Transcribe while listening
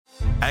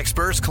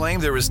Experts claim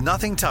there is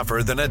nothing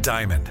tougher than a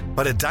diamond.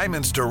 But at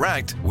Diamonds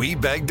Direct, we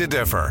beg to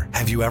differ.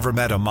 Have you ever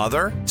met a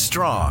mother?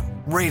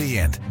 Strong,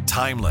 radiant,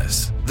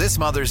 timeless. This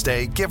Mother's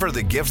Day, give her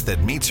the gift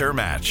that meets her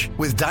match.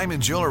 With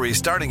diamond jewelry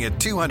starting at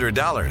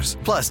 $200.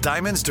 Plus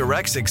Diamonds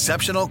Direct's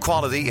exceptional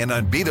quality and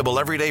unbeatable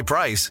everyday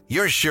price,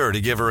 you're sure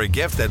to give her a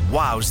gift that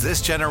wows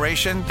this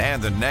generation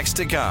and the next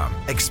to come.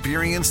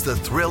 Experience the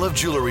thrill of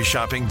jewelry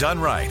shopping done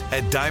right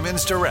at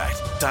Diamonds Direct.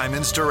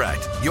 Diamonds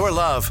Direct. Your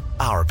love,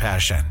 our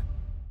passion.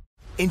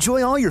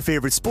 Enjoy all your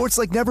favorite sports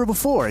like never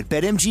before at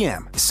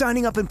BetMGM.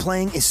 Signing up and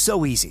playing is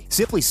so easy.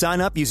 Simply sign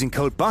up using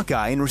code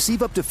Buckeye and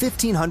receive up to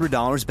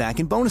 $1,500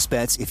 back in bonus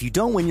bets if you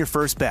don't win your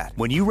first bet.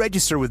 When you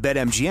register with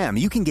BetMGM,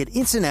 you can get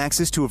instant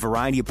access to a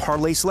variety of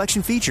parlay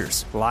selection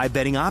features, live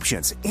betting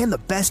options, and the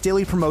best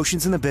daily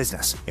promotions in the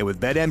business. And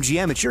with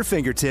BetMGM at your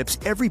fingertips,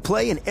 every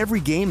play and every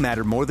game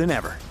matter more than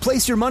ever.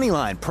 Place your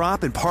moneyline,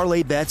 prop, and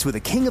parlay bets with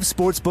the king of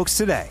sportsbooks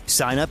today.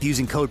 Sign up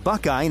using code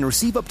Buckeye and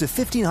receive up to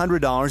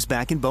 $1,500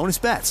 back in bonus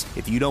bets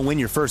if you don't win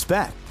your first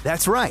bet.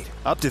 That's right,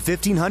 up to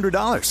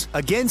 $1,500.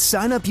 Again,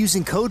 sign up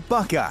using code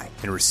Buckeye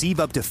and receive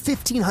up to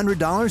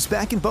 $1,500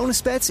 back in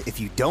bonus bets if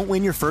you don't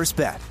win your first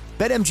bet.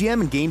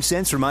 BetMGM and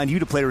GameSense remind you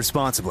to play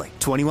responsibly.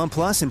 21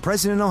 plus and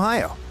present in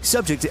Ohio.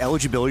 Subject to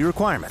eligibility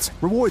requirements.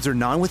 Rewards are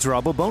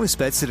non-withdrawable bonus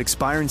bets that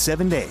expire in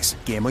 7 days.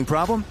 Gambling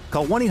problem?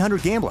 Call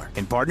 1-800-GAMBLER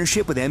in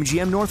partnership with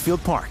MGM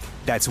Northfield Park.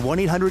 That's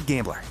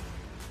 1-800-GAMBLER.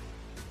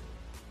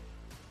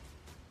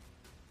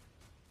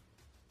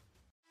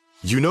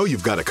 You know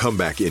you've got a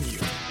comeback in you.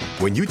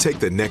 When you take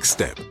the next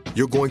step,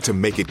 you're going to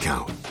make it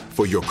count.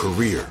 For your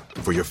career,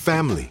 for your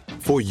family,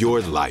 for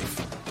your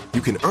life. You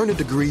can earn a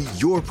degree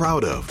you're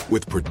proud of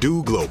with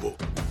Purdue Global.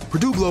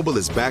 Purdue Global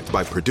is backed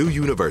by Purdue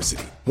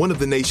University, one of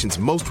the nation's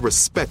most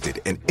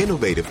respected and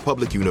innovative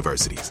public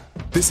universities.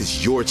 This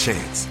is your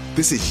chance.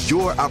 This is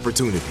your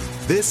opportunity.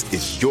 This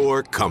is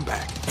your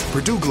comeback.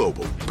 Purdue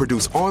Global,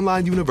 Purdue's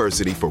online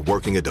university for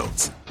working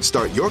adults.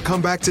 Start your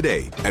comeback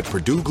today at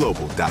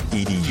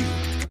purdueglobal.edu.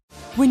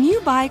 When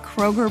you buy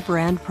Kroger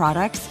brand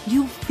products,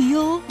 you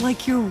feel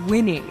like you're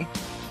winning.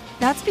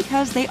 That's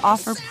because they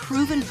offer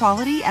proven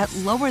quality at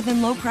lower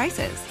than low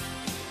prices.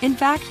 In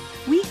fact,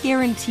 we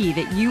guarantee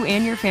that you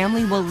and your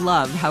family will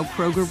love how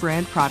Kroger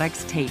brand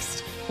products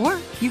taste, or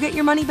you get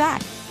your money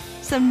back.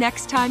 So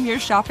next time you're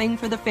shopping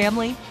for the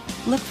family,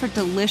 look for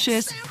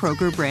delicious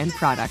Kroger brand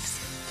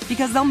products,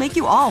 because they'll make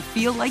you all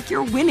feel like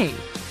you're winning.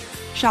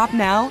 Shop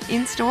now,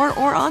 in-store,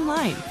 or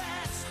online.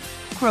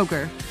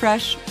 Kroger,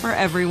 fresh for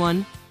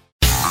everyone.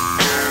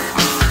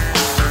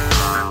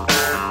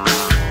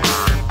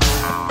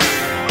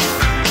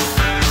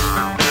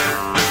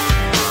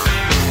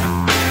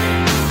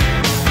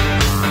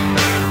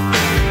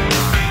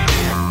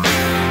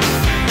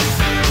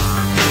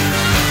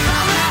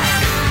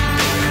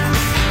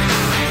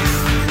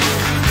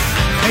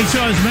 So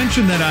as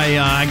mentioned that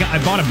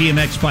I bought a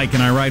BMX bike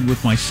and I ride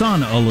with my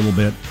son a little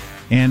bit,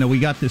 and we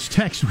got this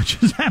text,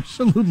 which is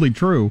absolutely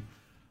true.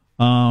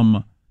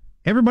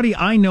 Everybody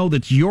I know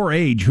that's your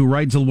age who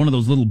rides one of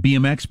those little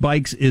BMX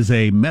bikes is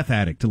a meth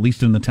addict, at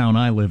least in the town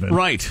I live in.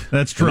 Right.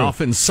 That's true. And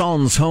often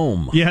son's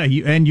home. Yeah,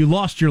 you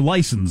lost your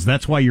license.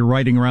 That's why you're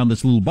riding around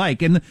this little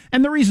bike. And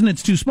the reason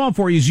it's too small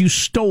for you is you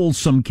stole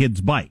some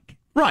kid's bike.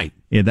 Right.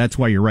 Yeah, that's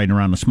why you're riding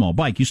around a small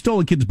bike. You stole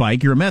a kid's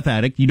bike. You're a meth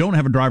addict. You don't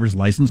have a driver's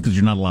license because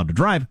you're not allowed to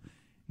drive.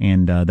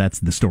 And that's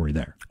the story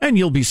there. And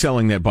you'll be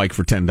selling that bike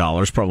for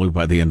 $10 probably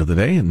by the end of the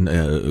day and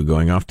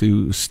going off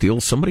to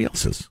steal somebody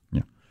else's.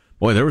 Yeah.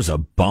 Boy, there was a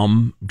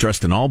bum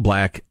dressed in all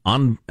black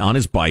on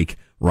his bike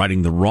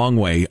riding the wrong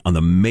way on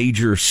the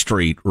major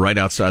street right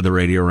outside the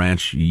Radio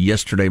Ranch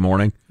yesterday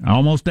morning.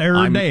 Almost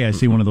every day I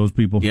see one of those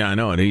people. Yeah, I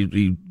know.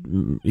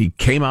 And he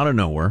came out of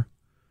nowhere,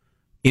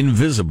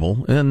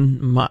 invisible,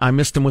 and I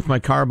missed him with my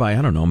car by,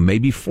 I don't know,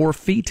 maybe 4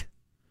 feet.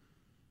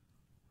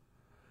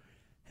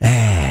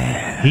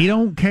 He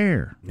don't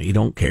care. He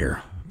don't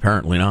care.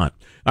 Apparently not.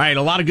 All right,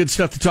 a lot of good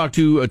stuff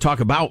to talk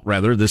about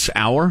this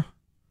hour.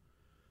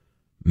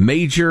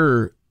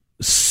 Major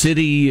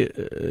city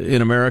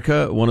in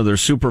America, one of their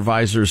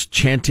supervisors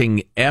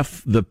chanting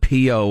F the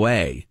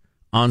POA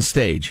on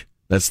stage.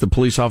 That's the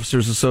Police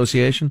Officers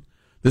Association.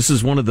 This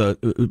is one of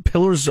the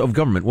pillars of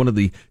government, one of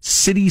the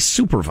city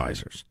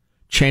supervisors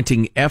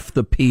chanting F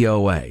the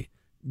POA.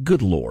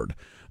 Good Lord.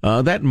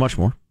 That and much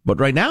more. But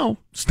right now,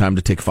 it's time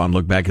to take a fond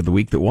look back at the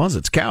week that was.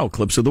 It's Cow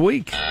Clips of the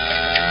Week.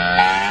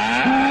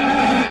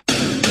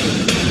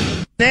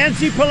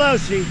 Nancy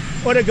Pelosi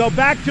ought to go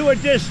back to her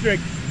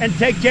district and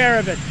take care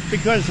of it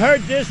because her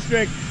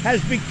district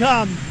has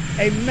become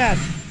a mess.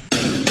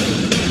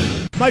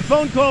 My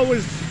phone call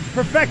was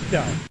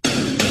perfecto.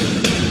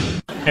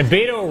 And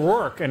Beto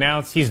O'Rourke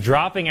announced he's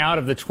dropping out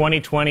of the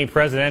 2020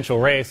 presidential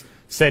race.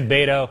 Said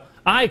Beto,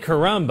 "Ay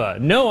caramba,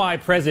 no hay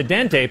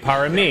presidente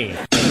para mí."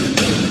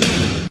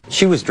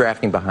 She was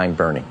drafting behind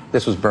Bernie.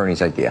 This was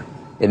Bernie's idea.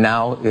 And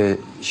now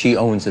she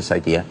owns this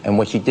idea. And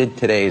what she did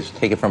today is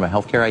take it from a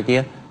healthcare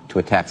idea to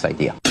a tax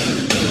idea.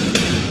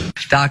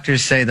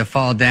 Doctors say the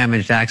fall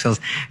damaged axles.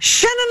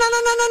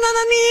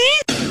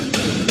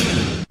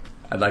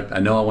 I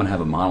know I want to have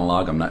a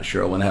monologue. I'm not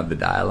sure I want to have the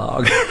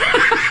dialogue.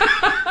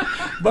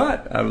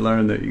 But I've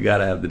learned that you got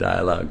to have the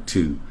dialogue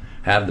to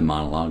have the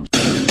monologue.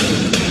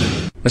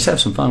 Let's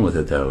have some fun with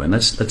it, though, and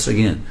let's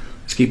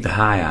keep the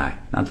high eye,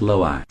 not the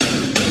low eye.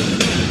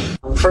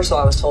 First of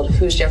all, I was told,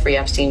 who's Jeffrey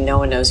Epstein? No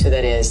one knows who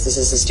that is. This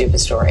is a stupid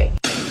story.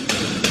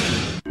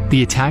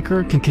 The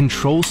attacker can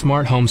control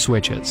smart home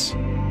switches,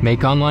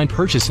 make online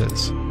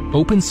purchases,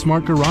 open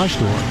smart garage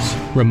doors,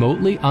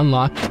 remotely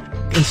unlock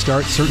and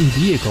start certain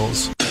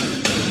vehicles.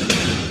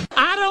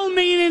 I don't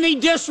mean any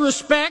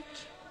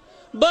disrespect,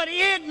 but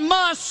it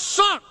must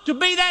suck to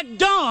be that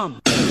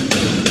dumb.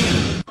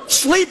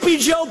 Sleepy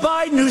Joe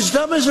Biden, who's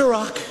dumb as a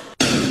rock.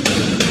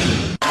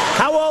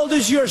 How old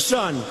is your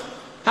son?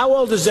 How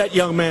old is that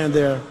young man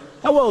there?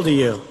 How old are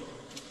you?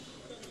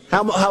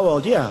 How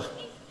old? Yeah.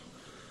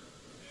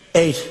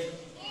 8.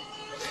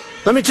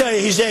 Let me tell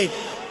you, he's 8.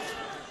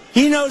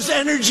 He knows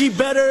energy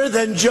better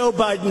than Joe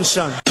Biden's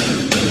son.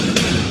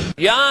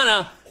 Your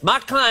Honor, my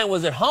client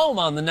was at home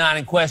on the night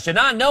in question.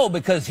 I know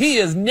because he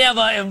is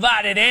never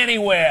invited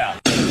anywhere.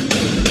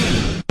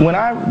 When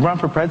I run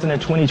for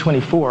president in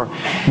 2024,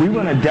 we're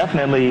going to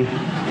definitely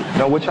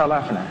know what y'all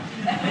laughing at.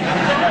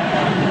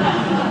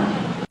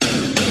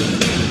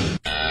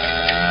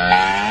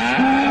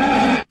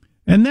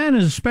 And then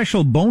a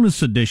special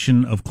bonus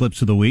edition of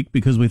Clips of the Week,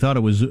 because we thought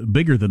it was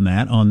bigger than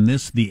that, on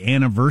the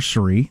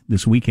anniversary,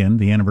 this weekend,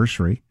 the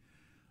anniversary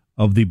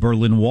of the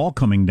Berlin Wall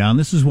coming down.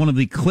 This is one of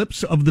the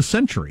clips of the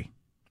century.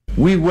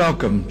 We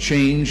welcome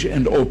change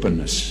and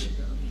openness,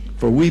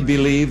 for we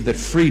believe that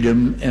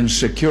freedom and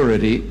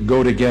security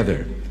go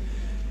together,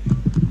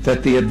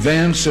 that the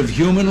advance of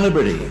human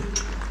liberty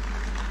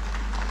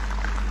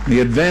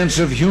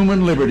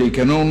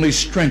can only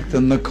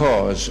strengthen the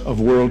cause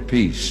of world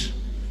peace.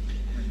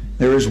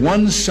 There is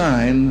one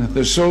sign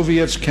the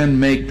Soviets can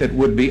make that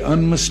would be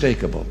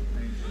unmistakable,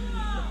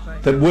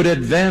 that would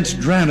advance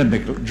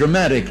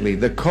dramatically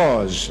the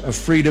cause of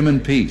freedom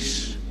and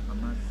peace.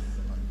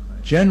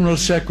 General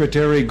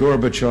Secretary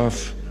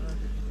Gorbachev,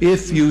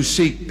 if you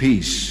seek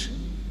peace,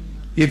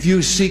 if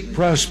you seek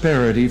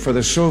prosperity for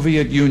the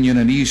Soviet Union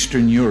and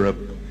Eastern Europe,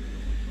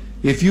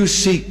 if you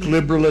seek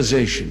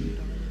liberalization,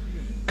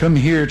 come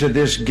here to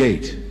this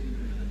gate.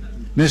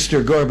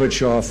 Mr.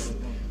 Gorbachev,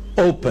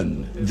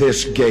 open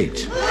this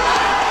gate.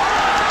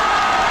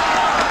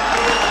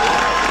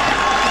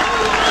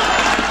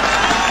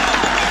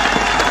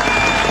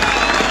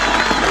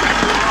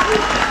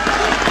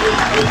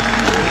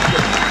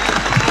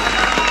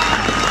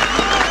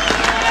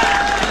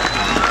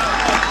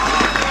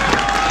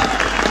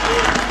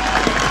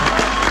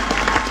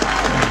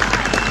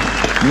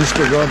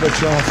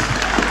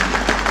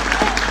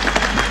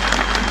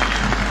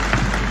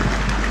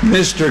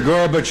 Mr.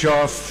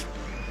 Gorbachev,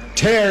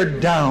 tear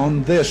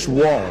down this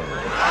wall.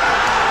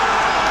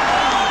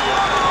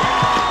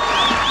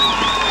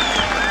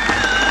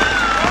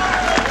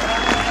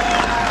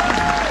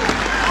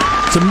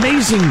 It's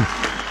amazing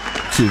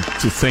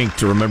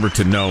to remember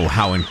to know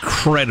how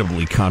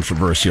incredibly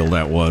controversial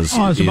that was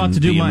in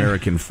the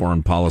American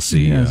foreign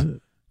policy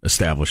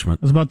establishment.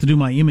 I was about to do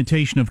my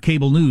imitation of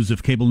cable news,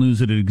 if cable news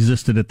had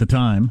existed at the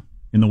time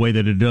in the way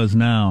that it does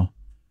now.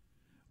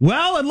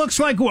 Well, it looks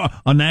like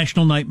a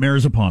national nightmare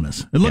is upon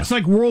us. It looks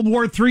like World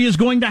War III is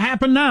going to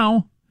happen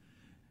now.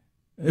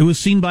 It was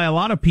seen by a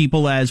lot of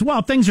people as,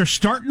 well, things are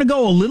starting to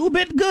go a little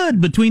bit good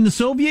between the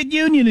Soviet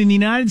Union and the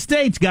United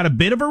States. Got a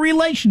bit of a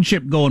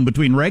relationship going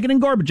between Reagan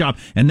and Gorbachev.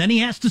 And then he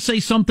has to say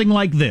something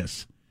like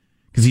this,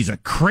 because he's a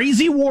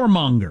crazy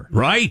warmonger.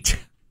 Right.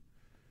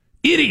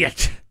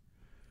 Idiot.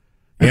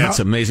 Yeah, it's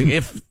amazing.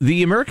 If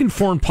the American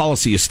foreign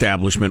policy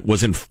establishment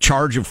was in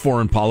charge of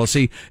foreign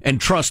policy, and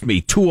trust me,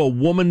 to a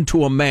woman,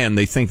 to a man,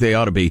 they think they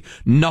ought to be,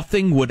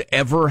 nothing would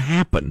ever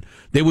happen.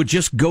 They would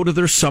just go to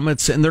their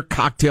summits and their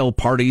cocktail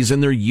parties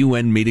and their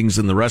UN meetings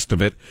and the rest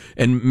of it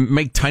and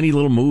make tiny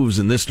little moves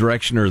in this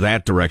direction or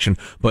that direction,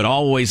 but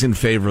always in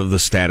favor of the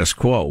status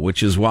quo,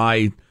 which is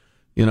why,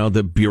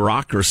 the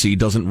bureaucracy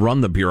doesn't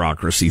run the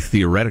bureaucracy.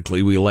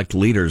 Theoretically, we elect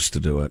leaders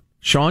to do it.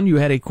 Sean, you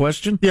had a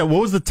question? Yeah,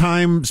 what was the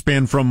time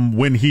span from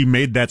when he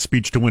made that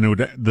speech to when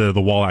the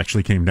wall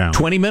actually came down?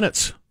 20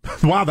 minutes.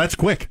 Wow, that's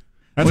quick.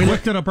 We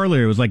looked it up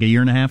earlier. It was like a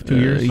year and a half, 2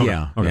 years?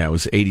 Yeah, it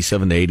was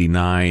 87 to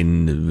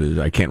 89.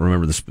 I can't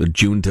remember this,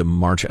 June to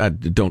March.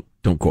 Don't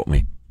quote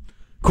me.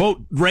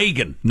 Quote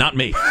Reagan, not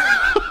me.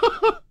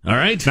 All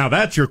right? Now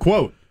that's your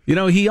quote.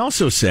 He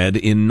also said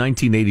in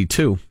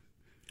 1982,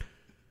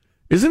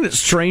 isn't it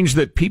strange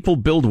that people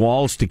build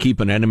walls to keep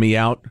an enemy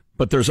out?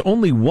 But there's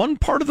only one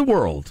part of the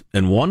world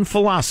and one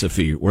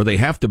philosophy where they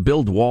have to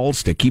build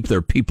walls to keep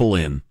their people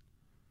in.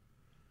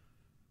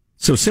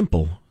 So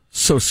simple,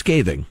 so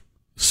scathing,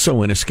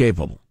 so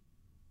inescapable.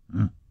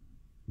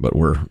 But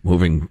we're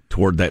moving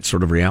toward that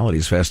sort of reality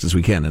as fast as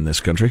we can in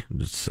this country.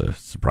 It's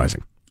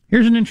surprising.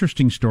 Here's an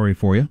interesting story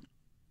for you.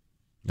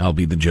 I'll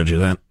be the judge of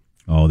that.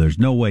 Oh, there's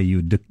no way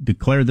you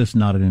declare this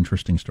not an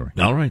interesting story.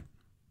 All right.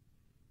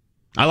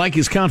 I like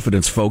his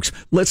confidence, folks.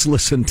 Let's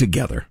listen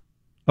together.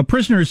 A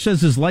prisoner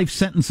says his life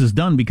sentence is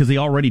done because he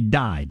already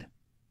died.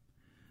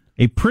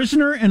 A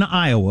prisoner in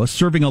Iowa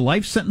serving a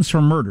life sentence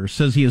for murder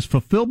says he has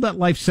fulfilled that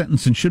life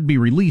sentence and should be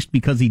released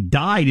because he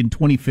died in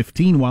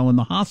 2015 while in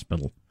the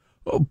hospital.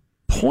 Oh,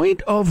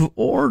 point of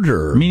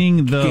order.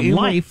 Meaning the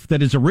life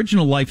that his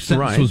original life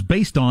sentence was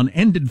based on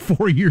ended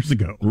 4 years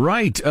ago.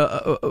 Right.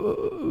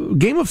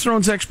 Game of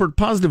Thrones expert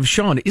Positive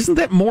Sean, isn't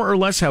that more or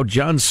less how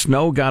Jon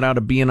Snow got out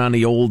of being on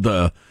the old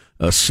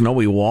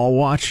Snowy Wall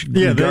watch?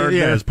 Yeah,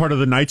 as part of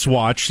the Night's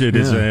Watch, it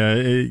is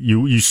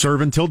you serve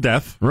until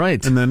death,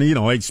 right? And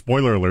then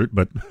spoiler alert,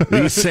 but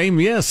same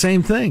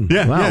thing.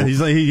 Yeah, wow. Yeah.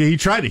 He's like he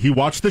tried it. He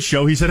watched the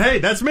show. He said, "Hey,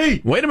 that's me."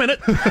 Wait a minute.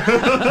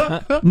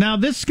 Now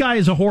this guy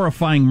is a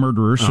horrifying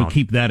murderer, so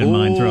keep that in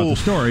mind throughout the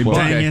story. Well,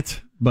 dang it!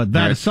 But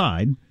that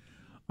aside,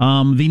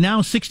 the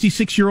now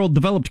 66-year-old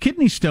developed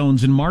kidney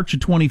stones in March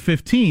of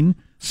 2015,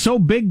 so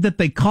big that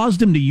they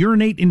caused him to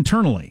urinate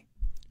internally.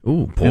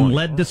 Ooh, boy. And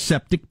led to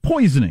septic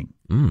poisoning.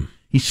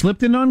 He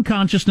slipped into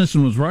unconsciousness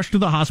and was rushed to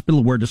the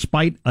hospital where,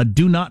 despite a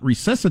do not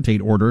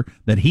resuscitate order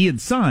that he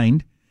had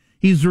signed,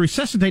 he's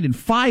resuscitated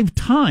 5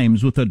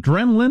 times with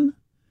adrenaline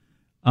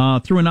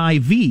through an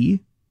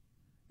IV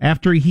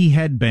after he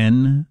had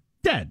been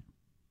dead.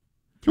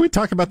 Can we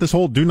talk about this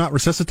whole do not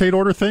resuscitate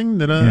order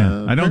thing?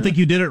 I don't think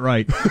you did it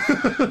right.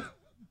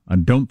 I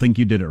don't think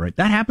you did it right.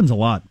 That happens a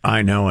lot.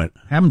 I know it.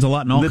 Happens a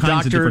lot in all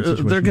kinds of different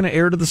situations. They're going to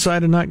err to the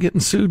side of not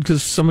getting sued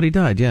because somebody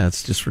died. Yeah,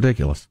 it's just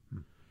ridiculous.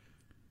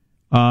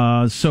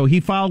 So he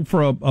filed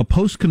for a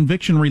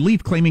post-conviction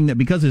relief, claiming that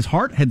because his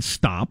heart had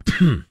stopped,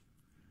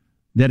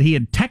 that he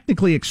had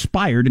technically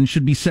expired and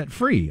should be set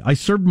free. I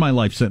served my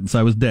life sentence.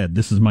 I was dead.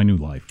 This is my new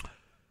life.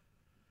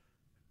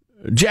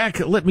 Jack,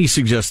 let me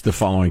suggest the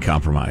following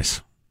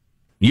compromise.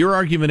 Your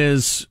argument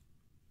is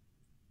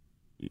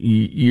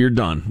you're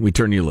done. We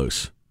turn you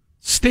loose.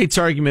 State's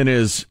argument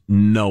is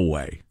no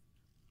way.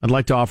 I'd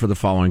like to offer the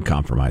following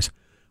compromise.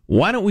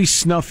 Why don't we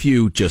snuff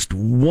you just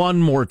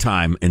one more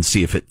time and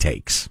see if it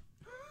takes?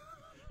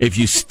 If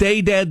you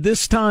stay dead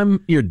this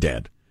time, you're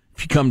dead.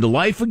 If you come to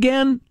life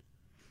again,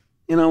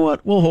 you know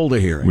what? We'll hold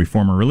a hearing. We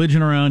form a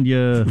religion around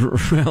you.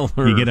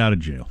 You get out of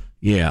jail.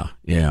 Yeah.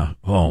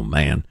 Oh,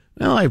 man.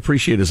 Well, I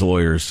appreciate his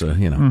lawyers,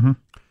 coming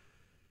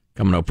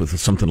up with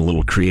something a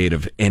little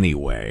creative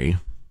anyway.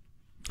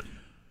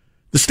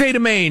 The state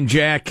of Maine,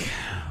 Jack.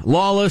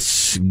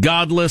 Lawless,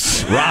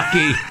 godless,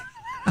 rocky.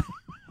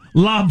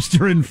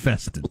 Lobster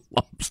infested.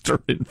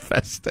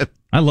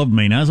 I love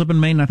Maine. I was up in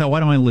Maine and I thought, why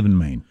don't I live in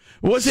Maine?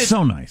 Was it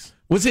so nice?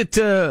 Was it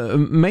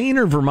Maine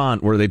or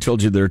Vermont where they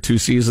told you there are 2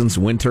 seasons,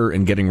 winter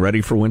and getting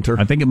ready for winter?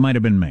 I think it might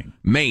have been Maine.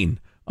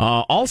 Maine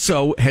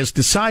also has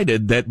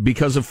decided that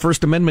because of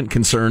First Amendment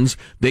concerns,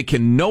 they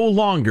can no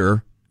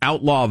longer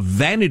outlaw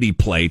vanity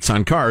plates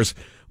on cars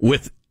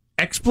with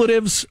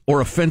expletives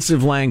or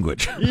offensive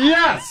language.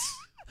 Yes!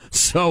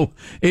 So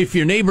if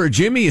your neighbor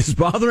Jimmy is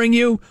bothering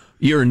you,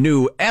 your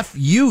new F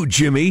you,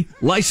 Jimmy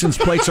license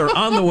plates are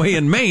on the way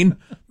in Maine.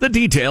 The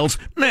details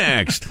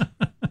next.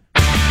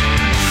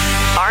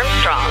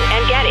 Armstrong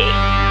and Getty.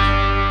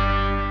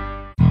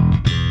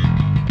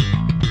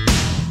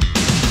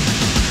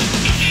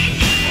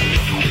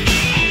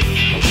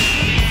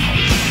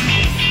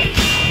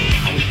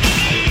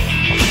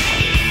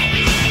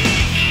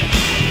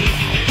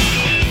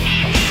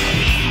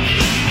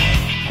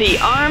 The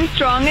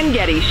Armstrong and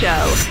Getty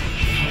Show.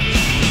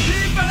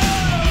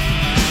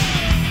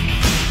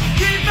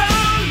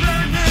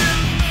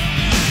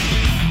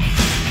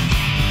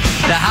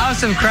 The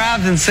House of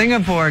Crabs in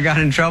Singapore got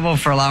in trouble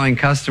for allowing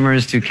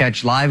customers to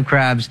catch live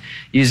crabs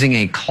using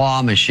a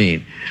claw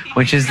machine,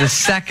 which is the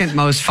second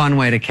most fun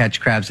way to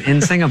catch crabs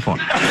in Singapore.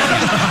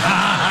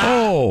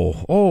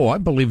 I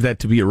believe that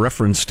to be a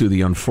reference to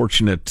the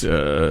unfortunate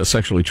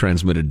sexually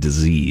transmitted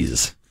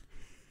disease.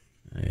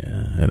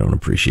 Yeah, I don't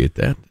appreciate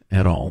that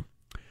at all.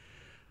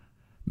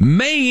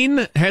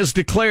 Maine has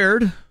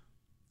declared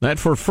that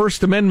for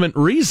First Amendment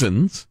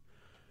reasons,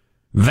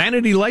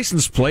 vanity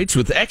license plates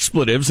with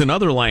expletives and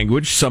other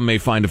language some may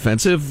find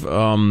offensive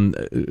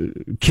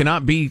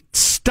cannot be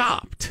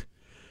stopped.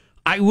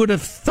 I would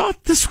have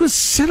thought this was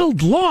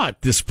settled law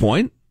at this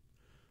point.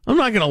 I'm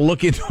not going to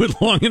look into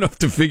it long enough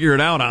to figure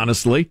it out,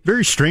 honestly.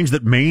 Very strange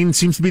that Maine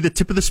seems to be the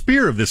tip of the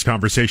spear of this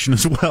conversation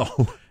as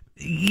well.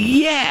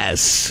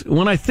 Yes.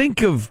 When I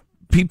think of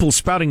people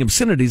spouting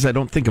obscenities, I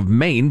don't think of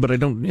Maine, but I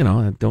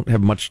don't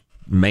have much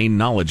Maine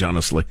knowledge,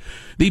 honestly.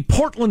 The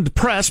Portland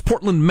Press,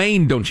 Portland,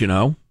 Maine, don't you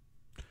know?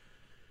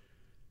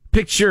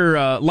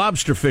 Picture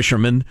lobster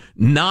fishermen,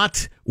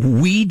 not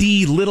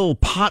weedy little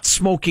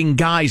pot-smoking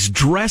guys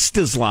dressed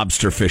as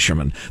lobster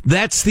fishermen.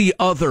 That's the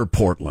other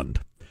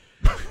Portland.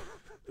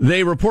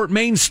 They report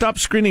Maine stopped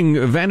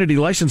screening vanity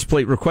license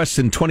plate requests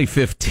in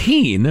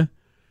 2015.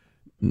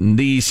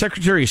 The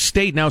Secretary of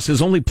State now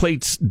says only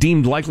plates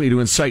deemed likely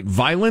to incite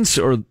violence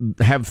or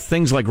have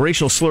things like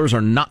racial slurs or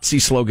Nazi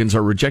slogans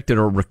are rejected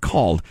or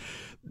recalled.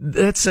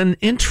 That's an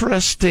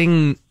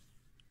interesting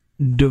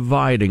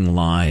dividing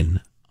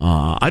line.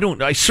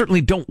 I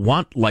certainly don't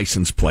want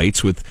license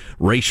plates with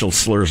racial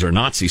slurs or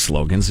Nazi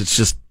slogans. It's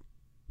just,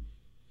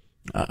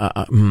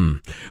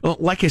 Well,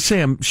 like I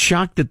say, I'm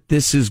shocked that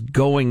this is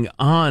going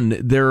on.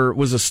 There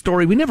was a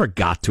story, we never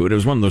got to it. It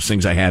was one of those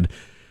things I had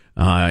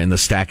in the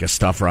stack of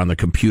stuff around the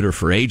computer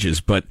for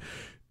ages, but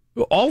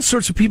all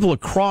sorts of people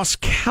across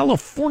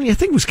California, I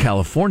think it was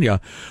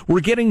California, were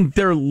getting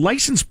their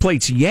license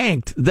plates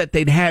yanked that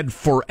they'd had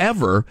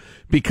forever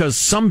because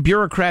some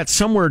bureaucrat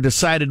somewhere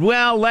decided,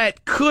 well,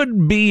 that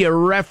could be a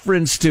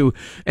reference to,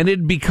 and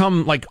it'd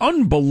become like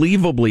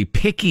unbelievably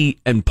picky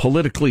and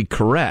politically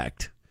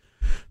correct.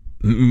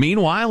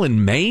 Meanwhile,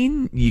 in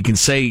Maine, you can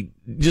say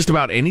just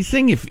about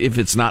anything if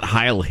it's not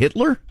Heil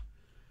Hitler.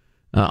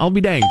 I'll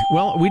be danged.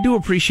 Well, we do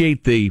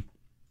appreciate the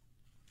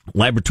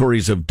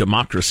laboratories of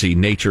democracy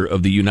nature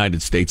of the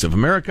United States of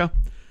America,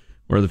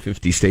 where the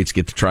 50 states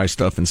get to try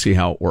stuff and see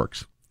how it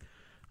works.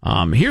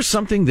 Here's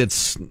something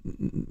that's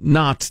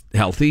not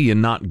healthy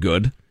and not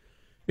good.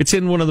 It's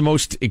in one of the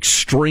most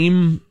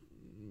extreme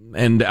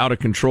and out of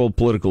control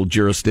political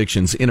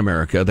jurisdictions in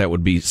America. That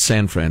would be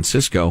San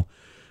Francisco,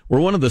 where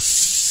one of the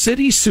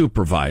city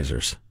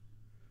supervisors,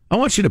 I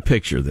want you to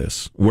picture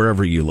this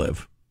wherever you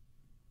live.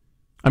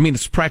 I mean,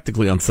 it's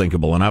practically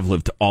unthinkable, and I've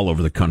lived all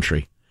over the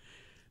country.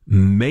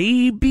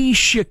 Maybe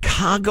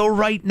Chicago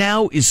right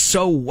now is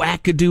so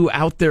wackadoo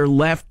out there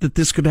left that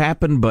this could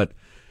happen, but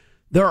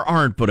there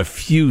aren't but a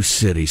few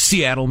cities.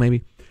 Seattle,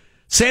 maybe.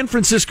 San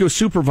Francisco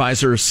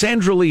supervisor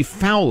Sandra Lee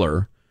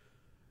Fowler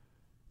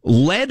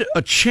led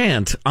a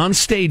chant on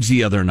stage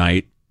the other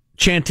night,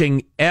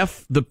 chanting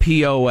F the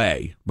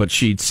POA, but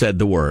she said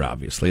the word,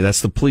 obviously.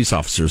 That's the Police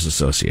Officers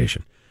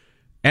Association.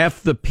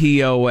 F the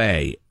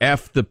POA,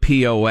 F the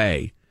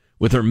POA,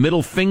 with her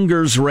middle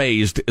fingers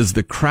raised as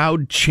the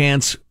crowd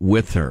chants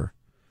with her.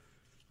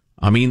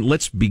 I mean,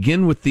 let's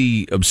begin with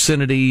the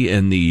obscenity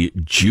and the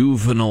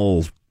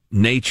juvenile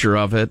nature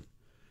of it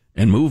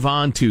and move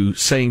on to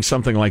saying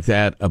something like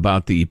that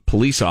about the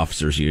police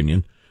officers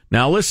union.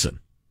 Now, listen,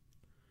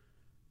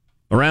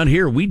 around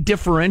here, we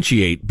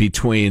differentiate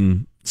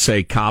between,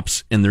 say,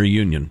 cops and their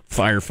union,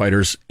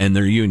 firefighters and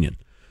their union.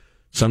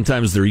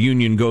 Sometimes their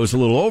union goes a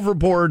little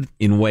overboard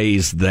in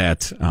ways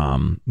that,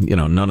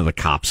 none of the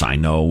cops I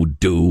know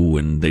do,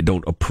 and they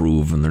don't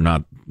approve, and they're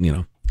not,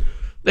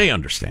 they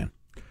understand.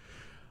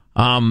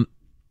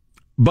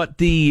 But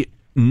the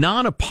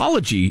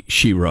non-apology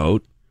she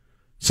wrote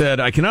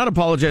said, I cannot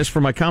apologize for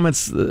my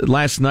comments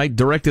last night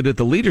directed at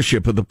the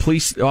leadership of the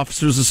Police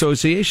Officers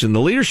Association. The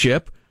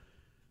leadership,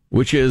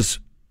 which is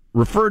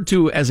referred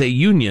to as a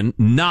union,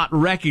 not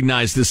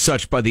recognized as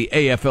such by the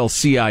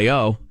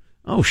AFL-CIO.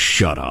 Oh,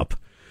 shut up.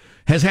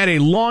 Has had a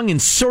long and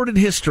sordid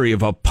history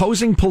of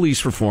opposing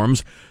police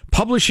reforms,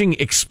 publishing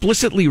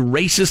explicitly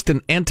racist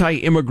and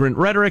anti-immigrant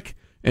rhetoric,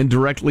 and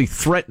directly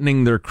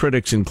threatening their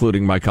critics,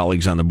 including my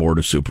colleagues on the Board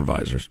of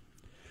Supervisors.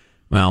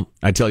 Well,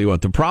 I tell you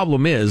what, the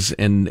problem is,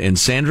 and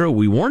Sandra,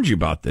 we warned you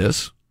about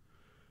this.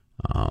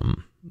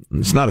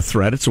 It's not a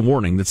threat, it's a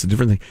warning. That's a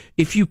different thing.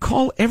 If you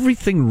call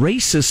everything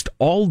racist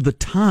all the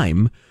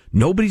time,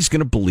 nobody's going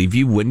to believe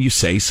you when you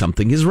say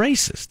something is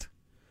racist.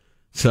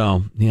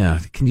 So, yeah,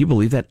 can you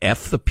believe that?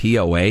 F the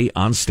POA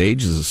on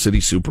stage as a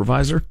city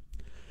supervisor?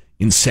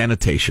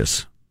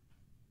 Insanitatious.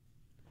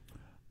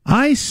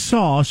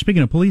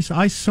 Speaking of police,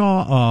 I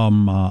saw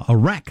a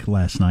wreck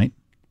last night.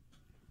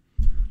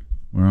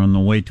 We're on the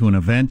way to an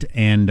event,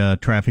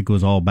 and traffic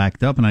was all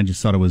backed up, and I just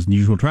thought it was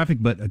unusual traffic,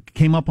 but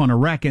came up on a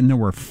wreck, and it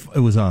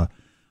was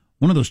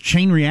one of those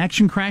chain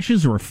reaction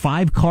crashes. There were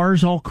 5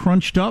 cars all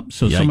crunched up,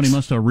 so Yikes. Somebody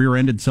must have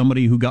rear-ended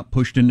somebody who got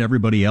pushed into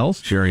everybody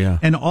else. Sure, yeah.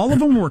 And all of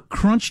them were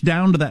crunched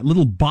down to that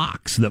little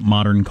box that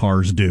modern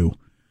cars do,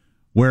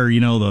 where,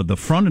 the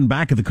front and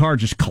back of the car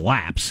just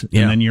collapse,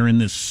 and then you're in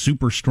this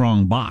super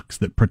strong box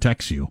that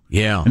protects you.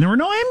 Yeah. And there were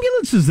no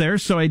ambulances there,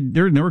 so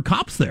there were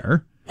cops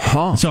there.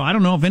 Huh. So I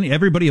don't know if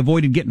everybody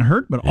avoided getting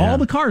hurt, but all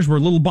the cars were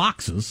little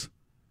boxes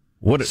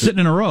sitting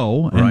in a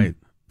row. Right.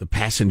 The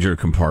passenger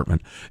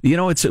compartment.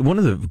 It's one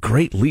of the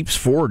great leaps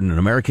forward in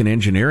American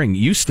engineering.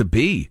 Used to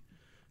be,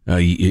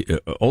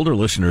 older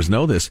listeners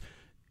know this,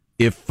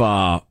 if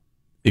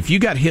you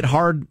got hit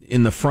hard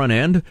in the front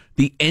end,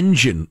 the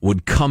engine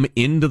would come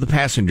into the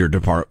passenger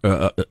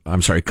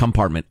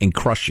compartment and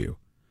crush you.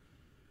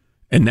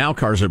 And now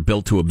cars are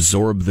built to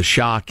absorb the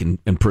shock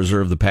and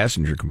preserve the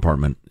passenger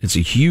compartment. It's a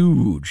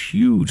huge,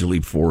 huge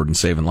leap forward in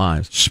saving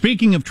lives.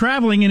 Speaking of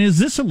traveling, and is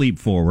this a leap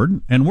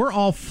forward? And we're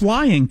all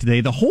flying today.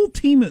 The whole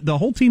team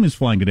is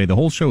flying today. The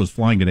whole show is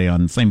flying today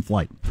on the same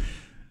flight.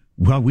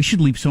 Well, we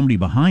should leave somebody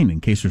behind in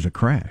case there's a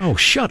crash. Oh,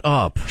 shut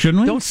up.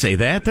 Shouldn't we? Don't say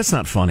that. That's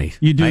not funny.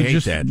 You do. I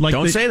hate that. Like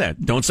Don't say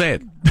that. Don't say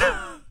it.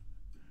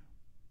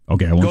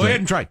 Okay, I won't. Go ahead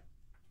and try.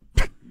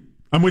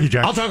 I'm with you,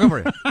 Jack. I'll talk over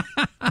you.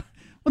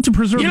 Well, to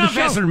preserve You're the not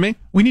show. faster than me.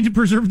 We need to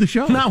preserve the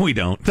show. No, we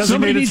don't.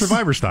 Designated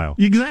Survivor style.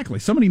 Exactly.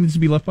 Somebody needs to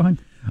be left behind.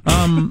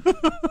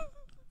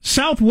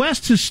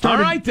 Southwest has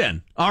started. All right,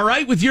 then. All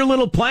right, with your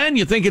little plan,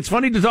 you think it's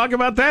funny to talk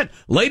about that?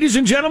 Ladies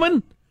and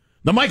gentlemen,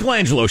 the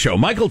Michelangelo Show.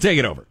 Michael, take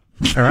it over.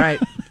 All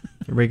right.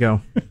 Here we go.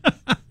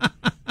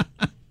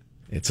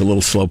 It's a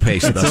little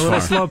slow-paced thus far. It's a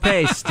little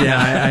slow-paced. Yeah,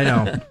 I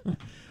know.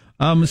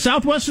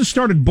 Southwest has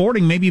started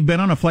boarding. Maybe you've been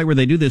on a flight where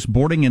they do this,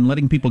 boarding and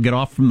letting people get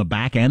off from the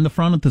back and the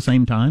front at the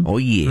same time. Oh,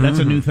 yeah. That's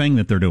a new thing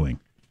that they're doing.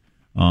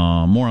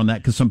 More on that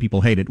because some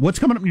people hate it. What's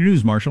coming up in your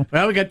news, Marshall?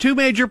 Well, we got two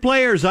major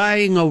players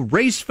eyeing a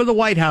race for the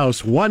White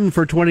House. One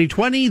for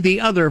 2020,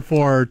 the other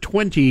for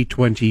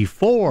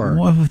 2024.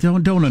 Well,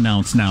 don't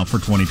announce now for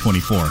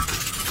 2024.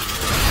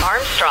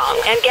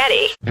 Armstrong and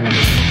Getty.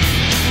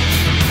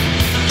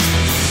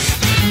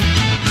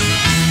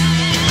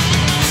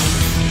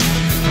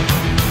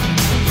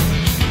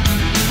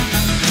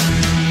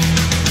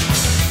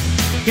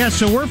 Yeah,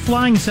 so we're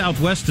flying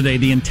Southwest today,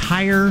 the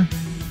entire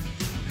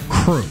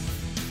crew.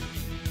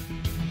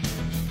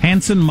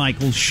 Hanson,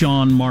 Michael,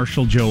 Sean,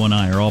 Marshall, Joe, and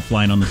I are all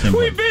flying on the same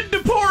plane. We've been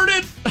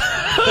deported!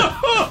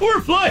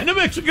 We're flying to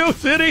Mexico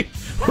City.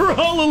 We're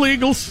all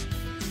illegals.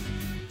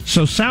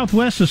 So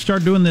Southwest has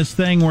started doing this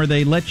thing where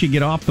they let you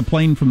get off the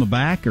plane from the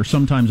back or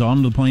sometimes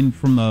on the plane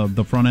from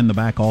the front and the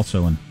back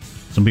also. And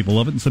some people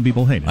love it and some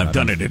people hate it. I've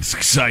done it. It's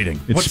exciting.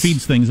 It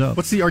speeds things up.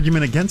 What's the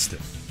argument against it?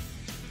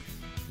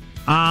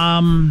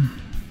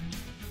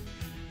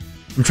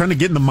 I'm trying to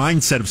get in the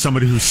mindset of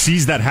somebody who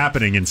sees that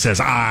happening and says,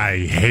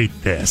 I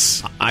hate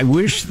this. I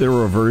wish there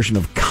were a version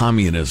of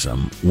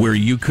communism where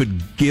you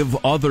could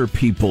give other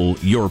people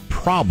your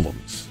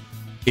problems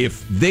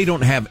if they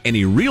don't have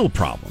any real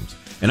problems.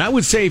 And I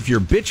would say if you're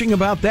bitching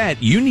about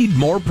that, you need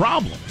more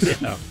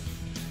problems. Yeah.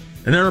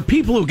 And there are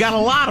people who've got a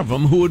lot of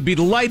them who would be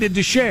delighted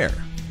to share.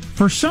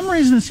 For some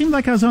reason, it seemed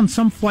like I was on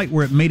some flight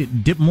where it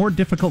made it more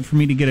difficult for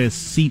me to get a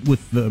seat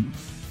with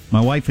my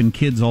wife and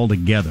kids all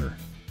together.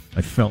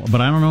 I felt,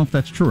 but I don't know if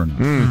that's true or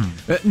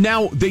not.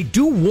 Now, they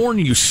do warn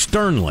you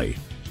sternly,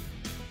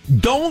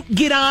 don't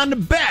get on the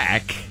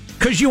back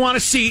because you want a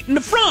seat in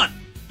the front.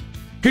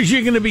 Because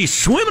you're going to be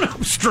swimming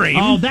upstream.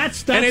 Oh,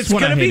 that's and it's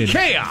what going I to be hated.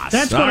 chaos.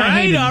 That's what I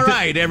hated. All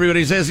right.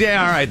 Everybody says,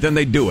 yeah, all right. Then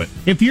they do it.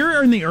 If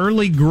you're in the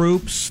early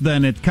groups,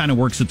 then it kind of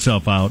works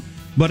itself out.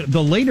 But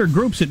the later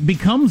groups, it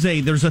becomes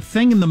there's a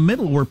thing in the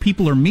middle where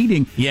people are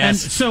meeting.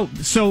 Yes.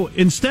 And so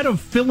instead of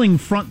filling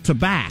front to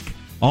back,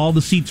 all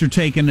the seats are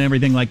taken and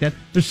everything like that.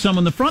 There's some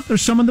in the front,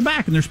 there's some in the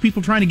back, and there's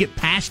people trying to get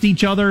past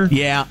each other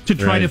to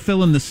try to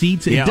fill in the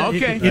seats. It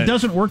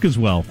doesn't work as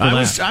well for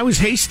that. I was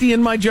hasty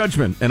in my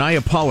judgment, and I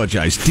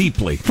apologize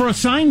deeply. For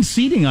assigned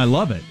seating, I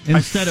love it. I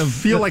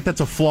feel like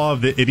that's a flaw of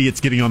the idiots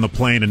getting on the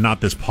plane and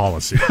not this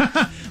policy.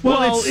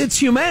 Well, it's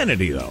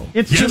humanity, though.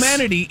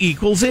 Humanity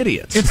equals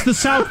idiots. It's the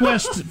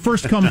Southwest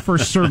first come,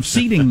 first served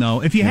seating,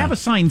 though. If you have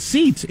assigned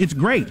seats, it's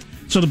great.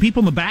 So the people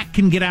in the back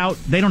can get out.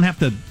 They don't have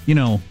to,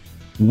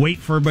 wait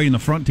for everybody in the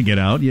front to get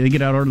out. Yeah, they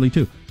get out early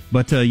too.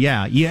 But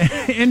yeah,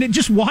 and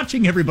just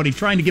watching everybody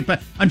trying to get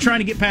past. I'm trying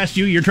to get past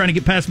you. You're trying to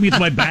get past me with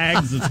my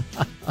bags.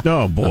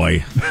 Oh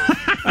boy.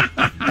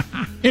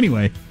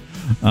 Anyway,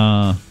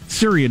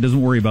 Syria doesn't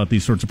worry about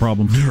these sorts of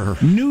problems.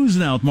 News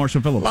now with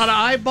Marshall Phillips. A lot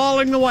of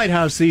eyeballing the White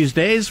House these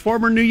days.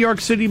 Former New York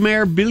City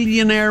Mayor,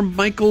 billionaire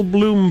Michael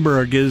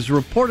Bloomberg is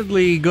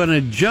reportedly going to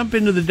jump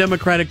into the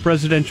Democratic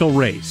presidential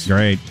race.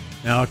 Great.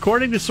 Now,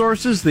 according to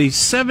sources, the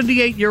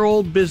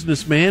 78-year-old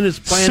businessman is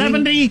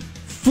planning...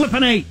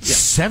 78.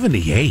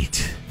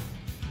 78?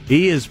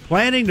 He is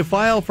planning to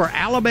file for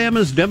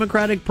Alabama's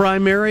Democratic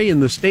primary,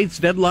 and the state's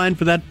deadline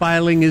for that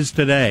filing is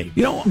today.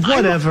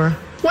 Whatever.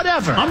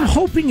 I'm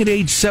hoping at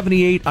age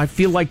 78, I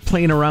feel like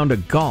playing around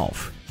at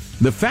golf.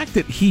 The fact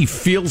that he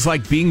feels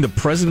like being the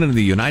president of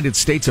the United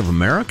States of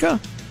America...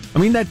 I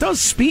mean, that does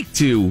speak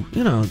to,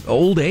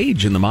 old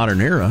age in the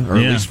modern era, or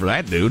at least for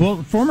that dude.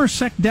 Well, former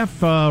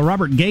SecDef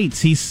Robert Gates,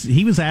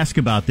 he was asked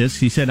about this.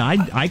 He said,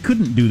 I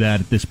couldn't do that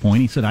at this point.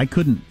 He said, I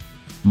couldn't.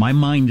 My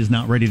mind is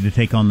not ready to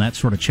take on that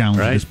sort of challenge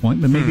at this point,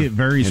 but maybe it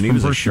varies and from he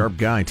was person. A sharp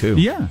guy, too.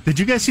 Yeah. Did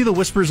you guys see the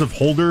whispers of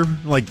Holder,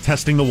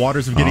 testing the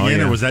waters of getting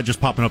in, or was that just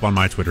popping up on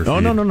my Twitter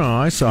feed? No.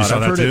 I saw it.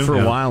 I've heard it for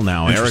a while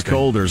now. Eric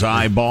Holder's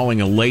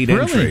eyeballing a late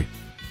entry.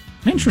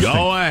 Interesting.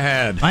 Go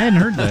ahead. I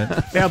hadn't heard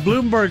that. Yeah,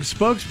 Bloomberg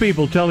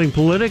spokespeople telling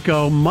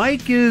Politico,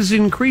 Mike is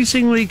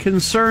increasingly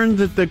concerned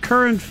that the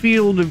current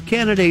field of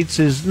candidates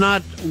is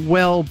not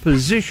well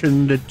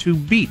positioned to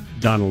beat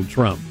Donald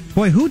Trump.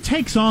 Boy, who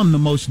takes on the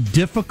most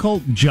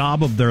difficult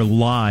job of their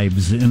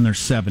lives in their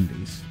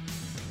 70s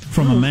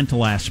from a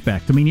mental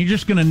aspect? I mean, you're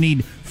just going to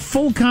need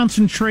full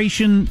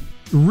concentration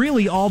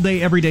really all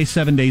day, every day,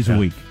 7 days a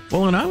week.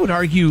 Well, and I would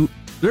argue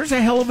there's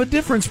a hell of a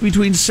difference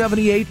between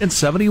 78 and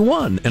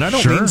 71. And I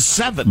don't mean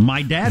 7.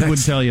 My dad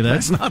would tell you that.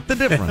 That's not the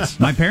difference.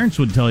 My parents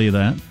would tell you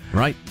that.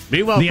 Right.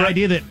 Meanwhile, the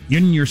idea that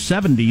in your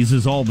 70s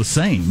is all the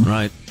same.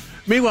 Right.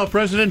 Meanwhile,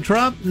 President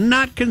Trump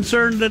not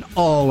concerned at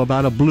all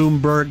about a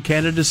Bloomberg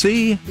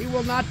candidacy. He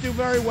will not do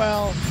very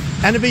well.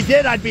 And if he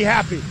did, I'd be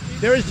happy.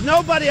 There is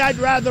nobody I'd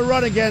rather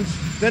run against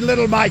than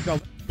little Michael.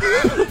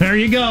 There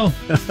you go.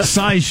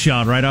 Size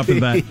shot right off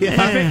the bat.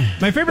 Yeah.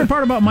 My favorite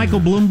part about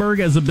Michael Bloomberg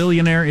as a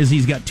billionaire is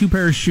he's got 2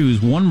 pairs of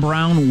shoes, one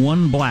brown,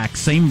 one black,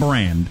 same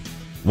brand.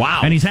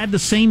 Wow. And he's had the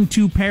same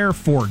 2 pair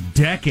for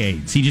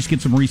decades. He just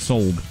gets them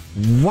resold.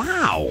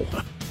 Wow.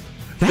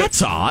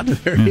 That's odd.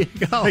 There you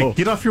go. Hey,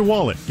 get off your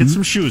wallet. Get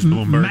some shoes,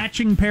 Bloomberg.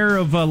 Matching pair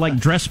of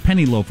dress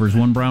penny loafers,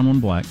 one brown, one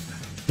black.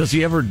 Does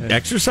he ever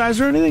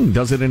exercise or anything?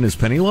 Does it in his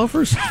penny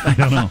loafers? I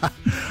don't know.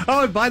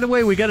 Oh, and by the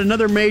way, we got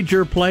another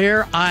major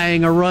player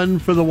eyeing a run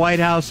for the White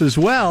House as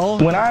well.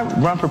 When I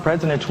run for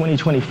president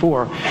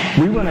 2024,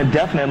 we're going to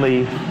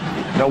definitely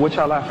know what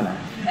y'all laughing at.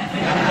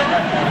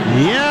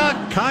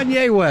 Yeah,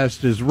 Kanye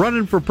West is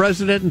running for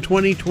president in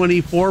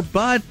 2024,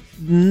 but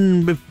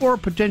before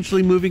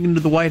potentially moving into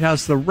the White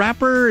House, the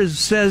rapper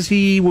says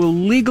he will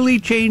legally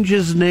change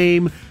his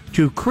name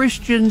to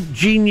Christian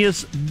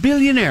Genius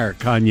Billionaire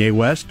Kanye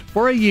West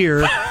for a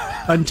year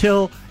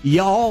until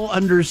y'all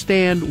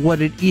understand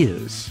what it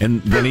is.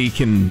 And then he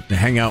can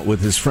hang out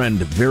with his friend,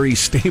 Very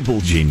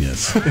Stable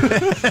Genius.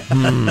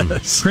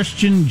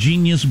 Christian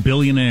Genius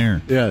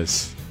Billionaire.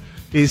 Yes.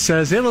 He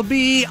says, it'll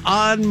be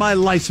on my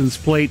license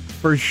plate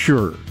for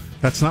sure.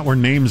 That's not where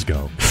names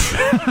go.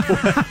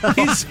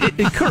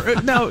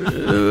 Now,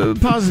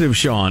 Positive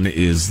Sean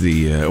is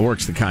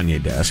works the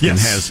Kanye desk and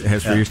has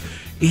for years.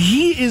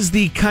 He is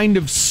the kind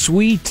of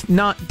sweet,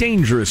 not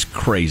dangerous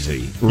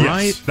crazy,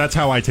 right? Yes, that's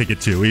how I take it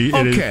too.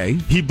 Okay.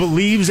 He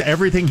believes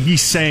everything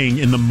he's saying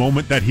in the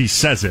moment that he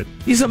says it.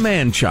 He's a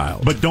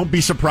man-child. But don't be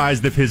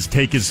surprised if his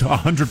take is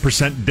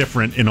 100%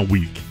 different in a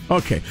week.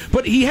 Okay.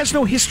 But he has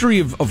no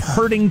history of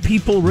hurting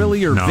people,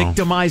 really, or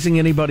victimizing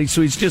anybody,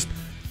 so he's just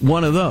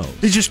one of those.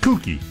 He's just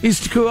kooky.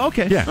 He's cool.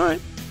 Okay. Yeah. All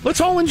right. Let's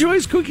all enjoy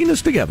his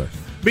kookiness together.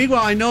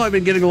 Meanwhile, I know I've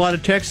been getting a lot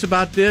of texts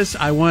about this.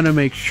 I want to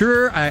make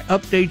sure I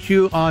update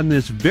you on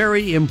this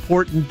very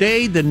important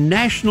day. The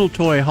National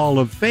Toy Hall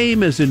of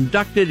Fame has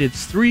inducted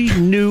its 3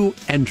 new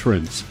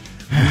entrants.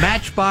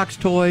 Matchbox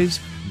Toys,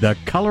 the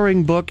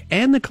coloring book,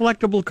 and the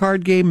collectible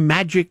card game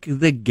Magic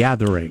the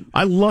Gathering.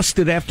 I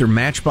lusted after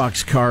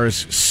Matchbox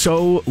cars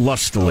so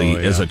lustily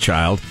as a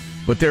child,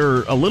 but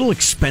they're a little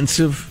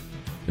expensive,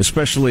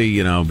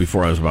 especially,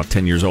 before I was about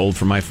 10 years old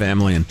for my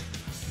family, and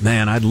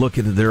man, I'd look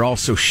at it. They're all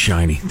so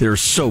shiny. They're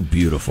so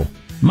beautiful.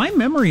 My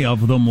memory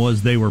of them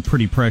was they were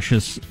pretty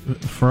precious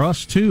for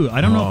us, too.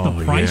 I don't know if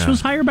the price was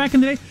higher back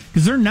in the day,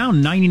 because they're now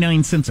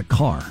 99 cents a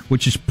car,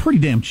 which is pretty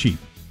damn cheap.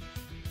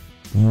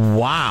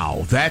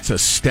 Wow. That's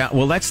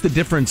well, that's the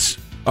difference.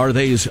 Are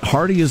they as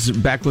hardy as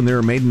back when they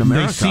were made in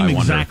America? They seem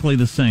exactly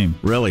the same.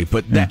 Really?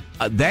 But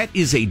that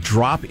is a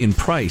drop in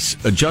price.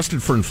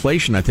 Adjusted for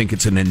inflation, I think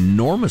it's an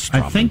enormous drop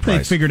in price. I think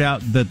they figured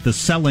out that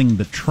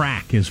the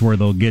track is where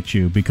they'll get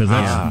you, because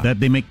that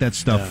they make that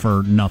stuff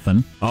for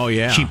nothing. Oh,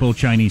 yeah. Cheapo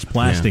Chinese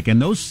plastic. Yeah.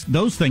 And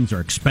those things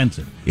are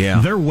expensive. Yeah.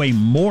 They're way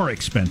more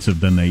expensive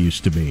than they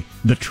used to be.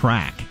 The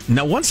track.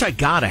 Now, once I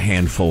got a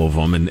handful of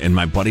them, and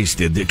my buddies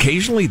did,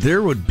 occasionally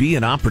there would be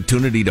an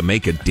opportunity to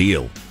make a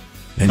deal.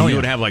 And you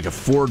would have like a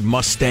Ford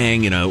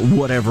Mustang and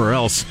whatever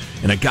else,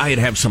 and a guy would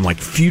have some like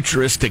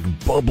futuristic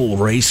bubble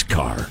race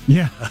car.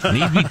 Yeah. And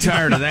he'd be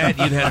tired of that.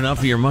 You'd had enough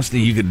of your Mustang.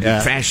 You could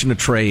fashion a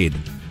trade.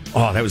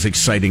 Oh, that was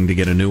exciting to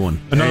get a new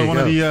one. Another one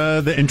of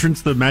the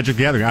entrants, the Magic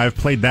Gathering. I've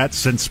played that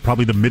since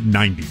probably the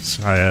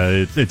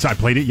mid-'90s. I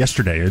played it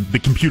yesterday, the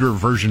computer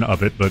version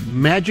of it. But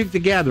Magic the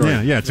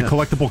Gathering. Yeah, it's a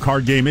collectible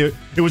card game. It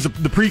was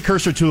the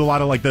precursor to a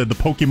lot of like the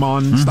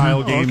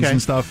Pokemon-style games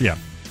and stuff. Yeah.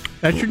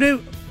 That's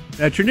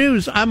your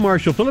news. I'm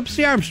Marshall Phillips,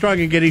 the Armstrong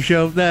and Getty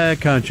Show, the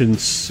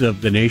conscience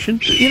of the nation.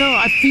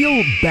 I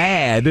feel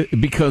bad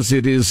because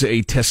it is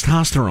a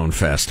testosterone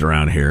fest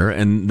around here,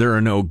 and there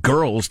are no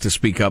girls to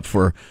speak up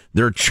for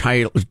their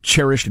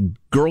cherished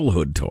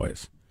girlhood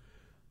toys.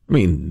 I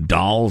mean,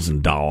 dolls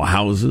and doll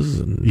houses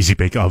and Easy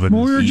Bake Oven.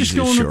 Well, we were just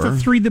going with the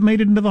 3 that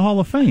made it into the Hall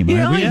of Fame.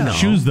 Yeah, right? We I didn't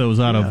choose those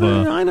out of.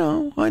 I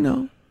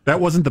know. That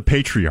wasn't the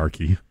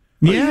patriarchy.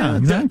 Yeah,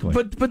 exactly.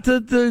 But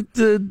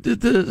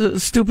the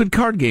stupid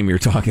card game you're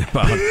talking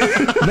about.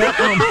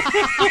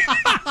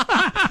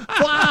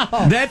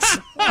 Wow.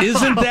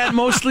 Isn't that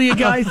mostly a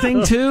guy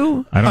thing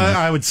too?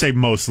 I would say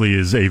mostly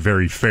is a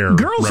very fair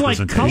girls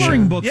like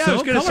coloring books. Yeah, I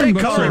was going to say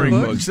coloring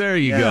books. There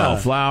you go.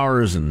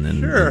 Flowers and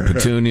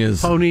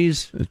petunias,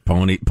 ponies,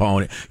 pony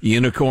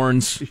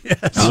unicorns,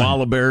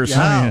 koala bears.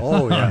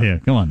 Yeah. Yeah.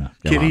 Come on now,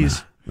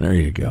 kitties. There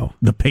you go.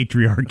 The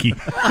patriarchy.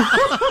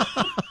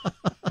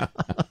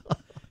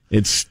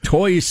 It's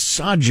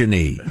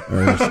toy-sogyny.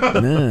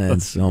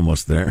 It's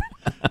almost there.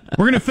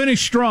 We're going to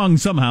finish strong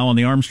somehow on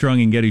the Armstrong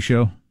and Getty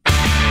Show.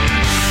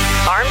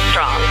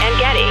 Armstrong and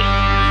Getty.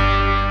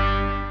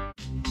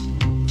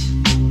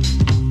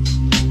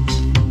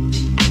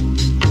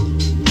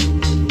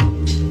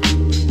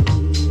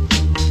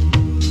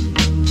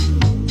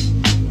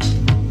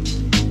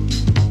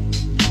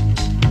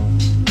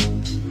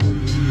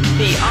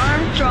 The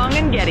Armstrong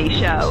and Getty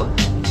Show.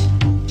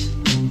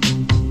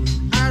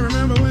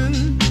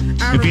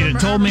 If you'd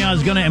have told me I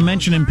was going to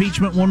mention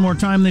impeachment one more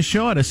time this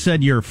show, I'd have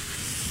said you're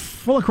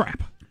full of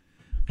crap.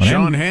 But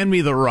Sean, hand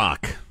me the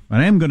rock.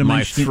 I am going to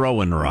mention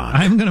throwing rock.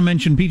 I'm going to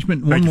mention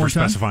impeachment one more time. Thank you for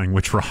specifying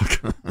which rock.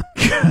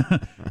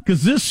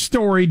 Because this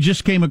story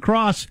just came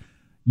across.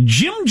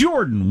 Jim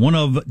Jordan, one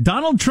of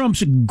Donald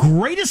Trump's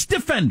greatest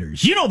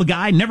defenders. You know the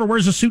guy, never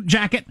wears a suit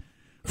jacket.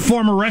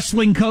 Former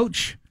wrestling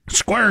coach.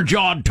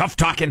 Square-jawed,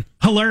 tough-talking.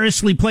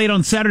 Hilariously played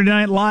on Saturday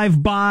Night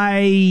Live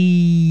by...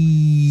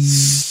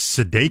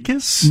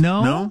 Sudeikis?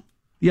 No.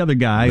 The other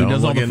guy who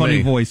does all the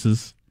funny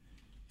voices.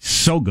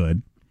 So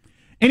good.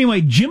 Anyway,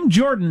 Jim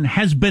Jordan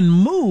has been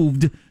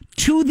moved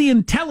to the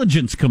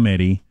Intelligence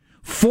Committee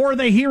for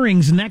the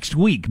hearings next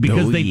week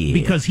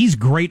because he's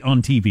great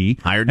on TV.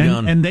 Hired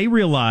gun. And they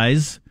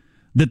realize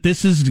that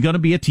this is going to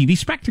be a TV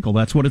spectacle.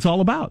 That's what it's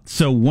all about.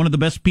 So one of the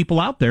best people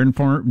out there in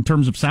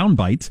terms of sound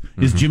bites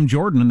is Jim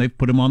Jordan, and they've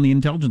put him on the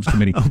Intelligence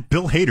Committee.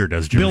 Bill Hader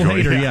does Jim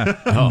Jordan. Bill Hader,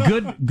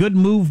 yeah. Good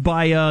move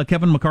by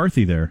Kevin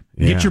McCarthy there.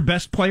 Yeah. Get your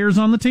best players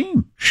on the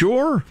team.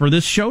 Sure. For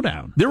this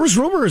showdown. There was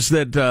rumors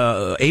that,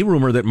 a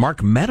rumor that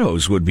Mark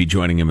Meadows would be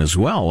joining him as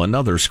well,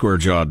 another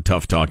square-jawed,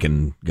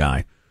 tough-talking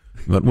guy.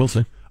 But we'll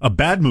see. A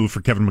bad move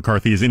for Kevin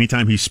McCarthy is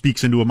anytime he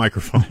speaks into a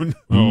microphone.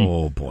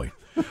 Oh, boy.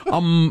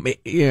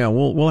 Yeah,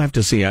 we'll have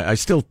to see.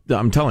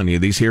 I'm telling you,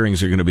 these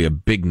hearings are going to be a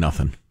big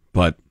nothing.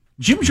 But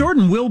Jim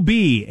Jordan will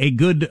be a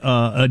good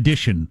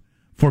addition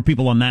for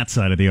people on that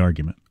side of the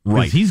argument.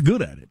 Right. He's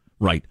good at it.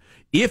 Right.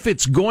 If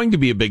it's going to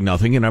be a big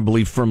nothing, and I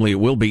believe firmly it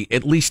will be,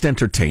 at least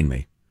entertain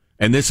me.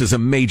 And this is a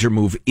major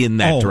move in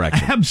that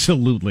direction.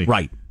 Absolutely.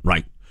 Right.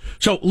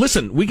 So,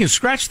 listen, we can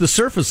scratch the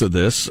surface of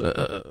this.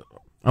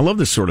 I love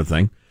this sort of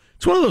thing.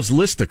 It's one of those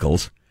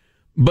listicles.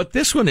 But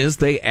this one is,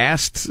 they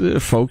asked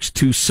folks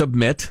to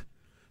submit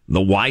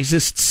the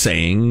wisest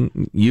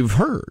saying you've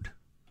heard.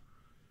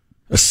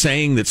 A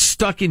saying that's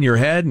stuck in your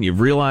head and you've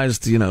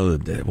realized,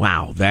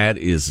 wow, that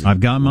is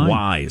I've got mine.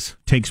 Wise.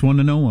 Takes one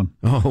to know one.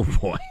 Oh,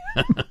 boy.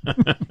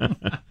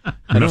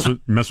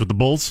 Mess with the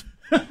bulls,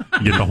 you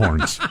get the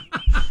horns.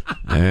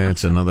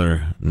 It's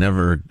another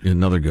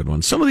good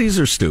one. Some of these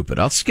are stupid.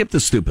 I'll skip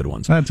the stupid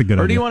ones. That's a good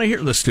idea. Or do you want to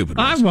hear the stupid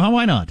ones? Well,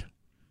 why not?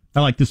 I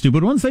like the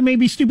stupid ones. They may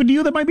be stupid to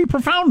you. They might be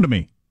profound to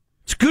me.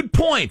 It's a good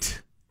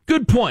point.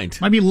 Good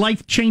point. Might be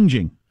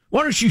life-changing.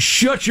 Why don't you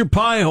shut your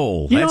pie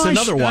hole? That's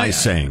another wise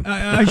saying.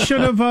 I should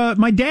have.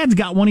 My dad's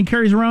got one he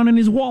carries around in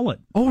his wallet.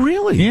 Oh,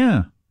 really?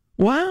 Yeah.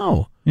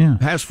 Wow. Yeah.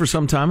 Has for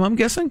some time, I'm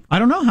guessing? I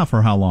don't know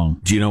for how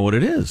long. Do you know what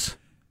it is?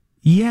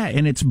 Yeah,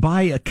 and it's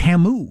by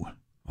Camus,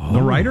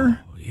 the writer.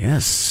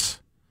 Yes.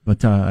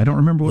 But I don't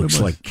remember what Looks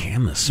it was. like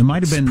Camus. It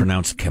might have been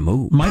pronounced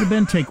Camus. Might have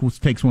been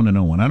takes one to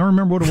know one. I don't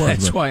remember what it was.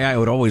 That's why I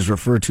would always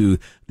refer to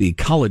the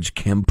college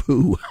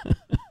Campoo.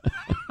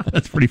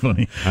 That's pretty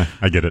funny.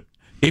 I get it.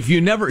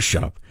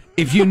 Shut up.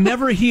 If you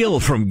never heal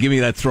from, give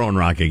me that throwing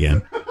rock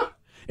again.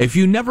 If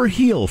you never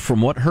heal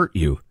from what hurt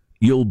you,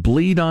 you'll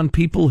bleed on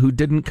people who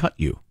didn't cut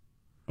you.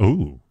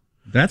 Ooh.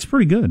 That's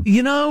pretty good.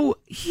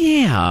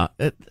 Yeah,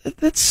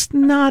 that's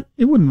not...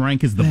 It wouldn't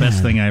rank as the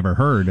best thing I ever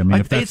heard. I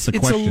mean, if that's the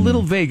question... It's a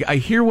little vague. I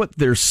hear what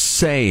they're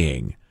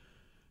saying.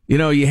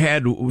 You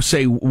had,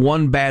 say,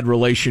 one bad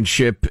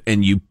relationship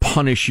and you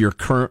punish your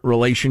current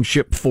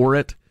relationship for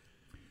it.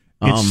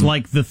 It's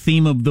like the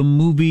theme of the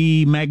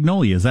movie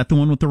Magnolia. Is that the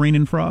one with the rain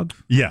and frogs?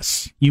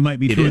 Yes. You might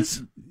be through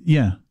it.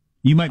 Yeah.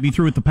 You might be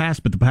through with the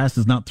past, but the past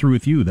is not through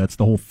with you. That's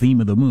the whole theme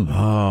of the movie.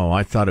 Oh,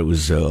 I thought it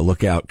was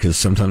look out because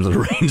sometimes it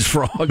rains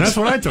frogs. That's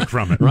what I took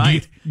from it.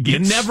 Right. You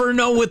never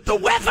know with the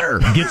weather.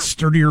 Get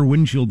sturdier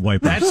windshield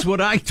wipers. That's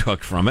what I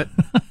took from it.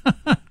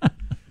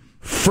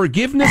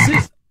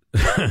 Forgiveness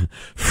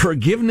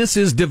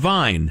is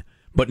divine,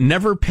 but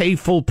never pay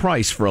full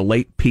price for a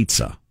late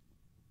pizza.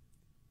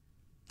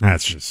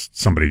 That's just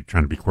somebody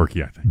trying to be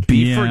quirky, I think.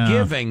 Be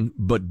forgiving,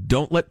 but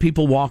don't let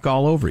people walk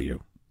all over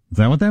you. Is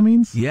that what that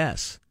means?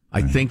 Yes. I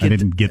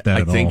didn't get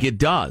that at all. I think it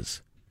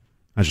does.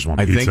 I just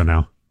want pizza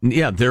now.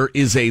 Yeah, there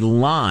is a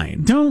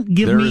line. Don't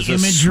give me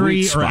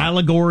imagery or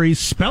allegories.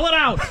 Spell it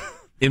out.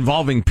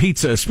 Involving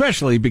pizza,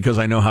 especially because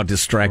I know how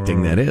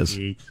distracting that is.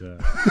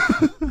 Pizza.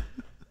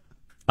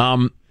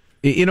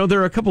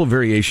 There are a couple of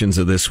variations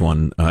of this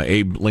one.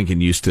 Abe Lincoln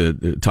used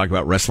to talk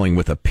about wrestling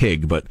with a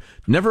pig, but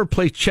never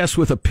play chess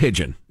with a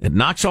pigeon. It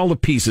knocks all the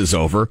pieces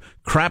over,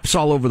 craps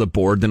all over the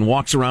board, then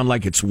walks around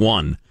like it's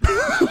won.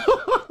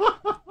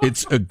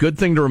 It's a good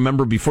thing to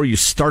remember before you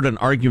start an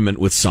argument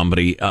with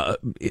somebody.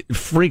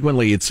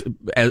 Frequently, it's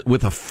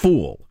with a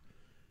fool.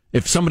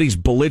 If somebody's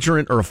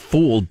belligerent or a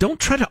fool, don't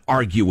try to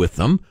argue with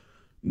them.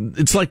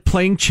 It's like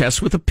playing chess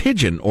with a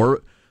pigeon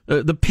or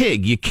the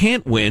pig. You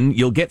can't win.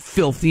 You'll get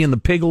filthy, and the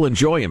pig will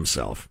enjoy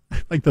himself.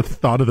 Like the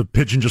thought of the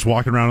pigeon just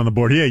walking around on the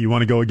board. Yeah, you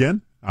want to go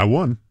again? I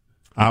won.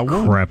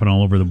 Crapping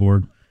all over the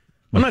board.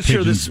 I'm not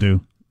sure this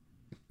do.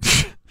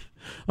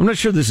 I'm not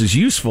sure this is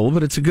useful,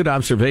 but it's a good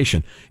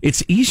observation.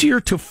 It's easier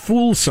to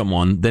fool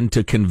someone than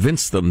to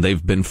convince them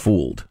they've been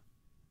fooled.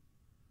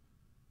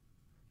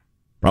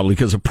 Probably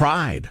because of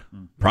pride.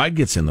 Pride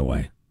gets in the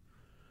way.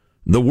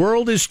 The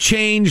world is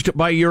changed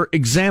by your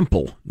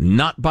example,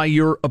 not by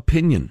your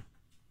opinion.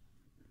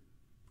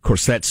 Of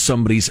course, that's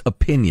somebody's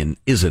opinion,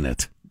 isn't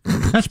it?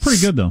 That's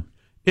pretty good, though.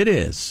 It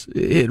is.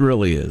 It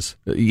really is.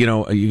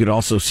 You could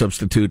also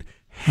substitute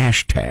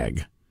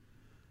hashtag.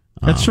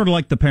 That's sort of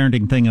like the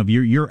parenting thing of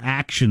your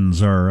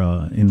actions are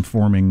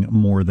informing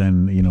more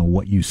than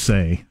what you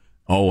say.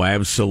 Oh,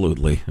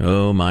 absolutely.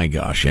 Oh my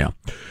gosh, yeah.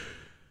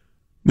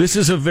 This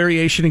is a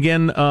variation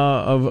again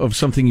of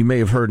something you may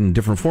have heard in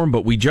different form.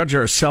 But we judge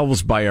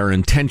ourselves by our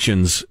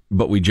intentions,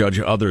 but we judge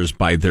others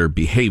by their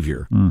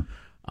behavior.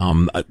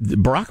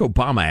 Barack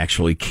Obama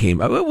actually came.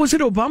 Was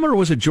it Obama or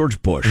was it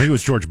George Bush? I think it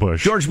was George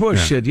Bush. George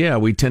Bush said,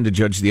 we tend to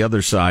judge the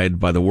other side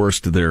by the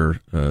worst of their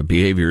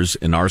behaviors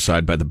and our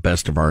side by the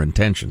best of our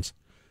intentions.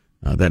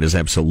 That is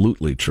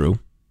absolutely true.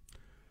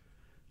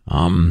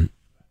 Learning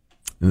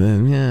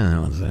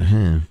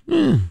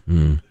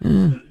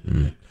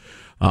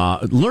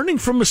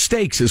from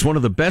mistakes is one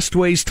of the best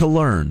ways to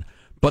learn,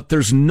 but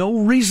there's no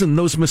reason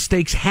those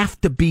mistakes have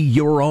to be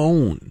your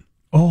own.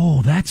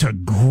 Oh, that's a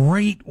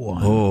great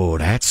one. Oh,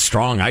 that's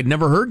strong. I'd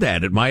never heard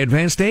that at my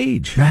advanced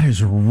age. That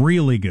is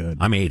really good.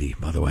 I'm 80,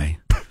 by the way.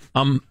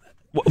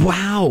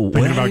 Wow.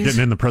 Thinking about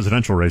getting in the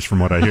presidential race from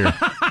what I hear.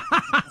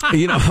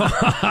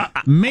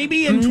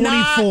 Maybe in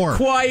 24. Not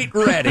quite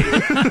ready.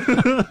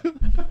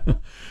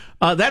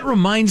 That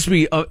reminds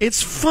me of,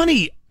 it's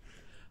funny.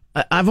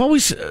 I've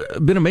always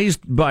been amazed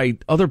by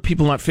other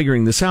people not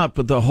figuring this out,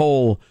 but the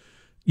whole,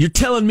 you're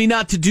telling me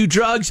not to do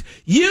drugs?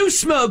 You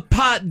smoke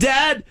pot,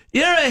 Dad.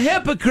 You're a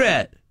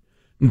hypocrite.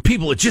 And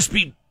people would just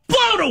be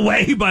blown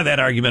away by that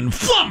argument and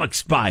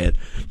flummoxed by it.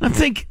 I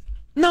think,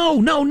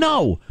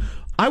 no.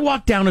 I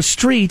walked down a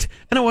street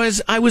and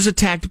I was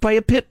attacked by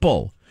a pit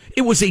bull.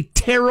 It was a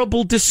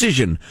terrible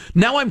decision.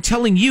 Now I'm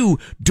telling you,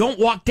 don't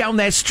walk down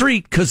that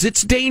street because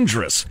it's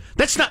dangerous.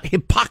 That's not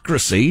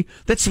hypocrisy.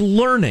 That's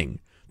learning.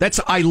 That's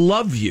I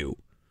love you.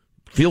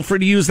 Feel free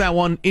to use that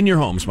one in your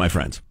homes, my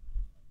friends.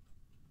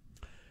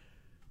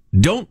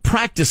 Don't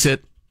practice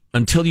it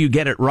until you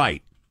get it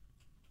right.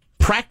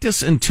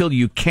 Practice until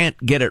you can't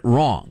get it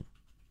wrong.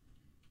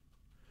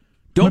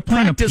 Don't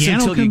practice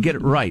until you get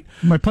it right.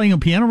 Am I playing a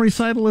piano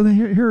recital in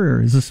here,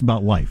 or is this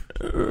about life?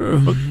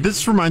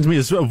 This reminds me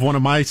of one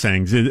of my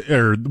sayings,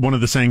 or one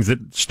of the sayings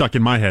that stuck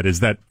in my head,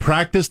 is that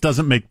practice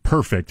doesn't make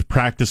perfect,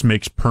 practice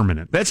makes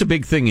permanent. That's a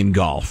big thing in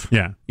golf.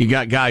 Yeah. You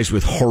got guys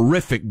with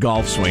horrific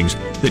golf swings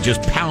that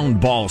just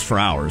pound balls for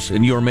hours,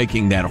 and you're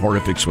making that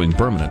horrific swing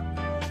permanent.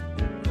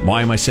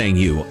 Why am I saying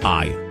you?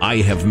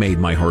 I have made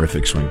my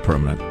horrific swing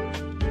permanent.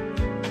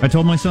 I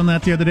told my son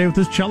that the other day with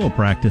his cello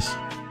practice.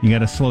 You got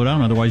to slow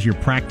down, otherwise you're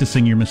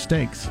practicing your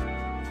mistakes.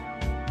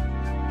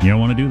 You don't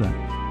want to do that.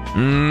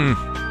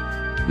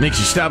 Makes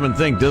you stop and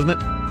think, doesn't it?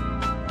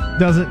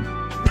 Does it?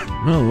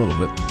 Well, a little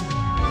bit.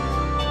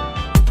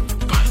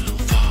 Final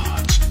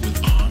Thoughts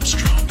with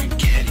Armstrong and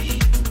Getty.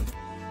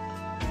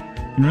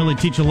 Can really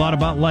teach a lot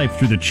about life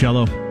through the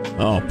cello.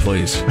 Oh,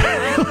 please.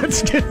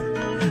 Let's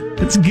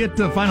get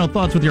to Final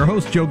Thoughts with your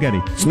host, Joe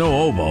Getty. It's no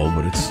oboe,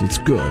 but it's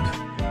good.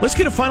 Let's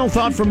get a final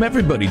thought from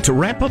everybody to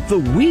wrap up the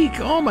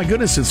week. Oh, my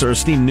goodness, it's our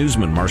esteemed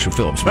newsman, Marshall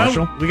Phillips.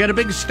 Marshall? Well, we got a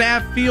big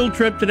staff field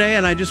trip today,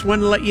 and I just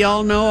wanted to let you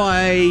all know,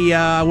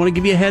 I want to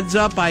give you a heads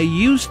up. I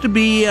used to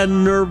be a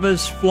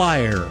nervous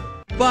flyer,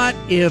 but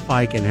if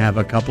I can have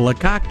a couple of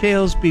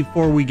cocktails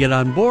before we get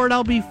on board,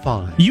 I'll be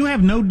fine. You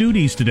have no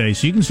duties today,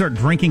 so you can start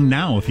drinking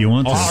now if you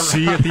want to. I'll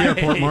see you at the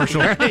airport,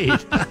 Marshall.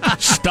 Right.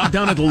 Stop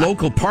down at the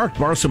local park,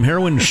 borrow some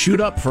heroin, and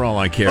shoot up for all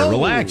I care.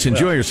 Relax,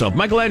 enjoy yourself.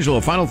 Michelangelo,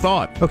 final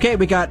thought. Okay,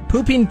 we got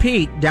Pooping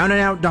Pete, Down and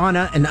Out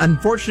Donna, and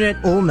Unfortunate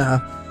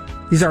Ulna.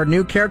 These are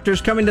new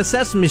characters coming to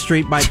Sesame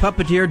Street by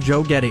puppeteer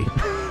Joe Getty.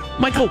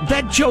 Michael,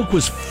 that joke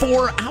was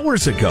 4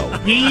 hours ago.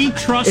 He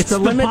trusts It's a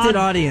limited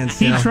audience.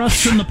 He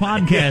trusts in the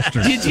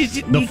podcasters.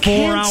 The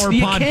 4-hour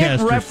You podcasters.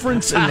 can't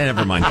reference...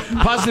 never mind.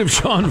 Positive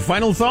Sean,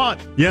 final thought.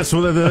 Yes,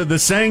 well, the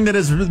saying that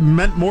has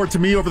meant more to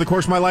me over the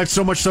course of my life,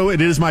 so much so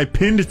it is my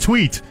pinned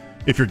tweet.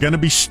 If you're going to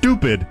be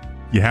stupid,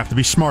 you have to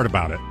be smart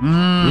about it.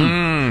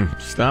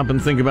 Stop and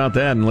think about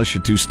that unless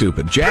you're too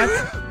stupid. Jack,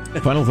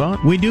 final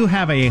thought? We do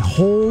have a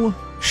whole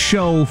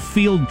show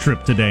field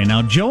trip today.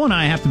 Now, Joe and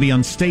I have to be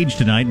on stage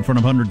tonight in front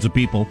of hundreds of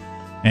people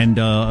and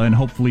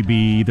hopefully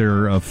be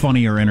either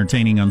funny or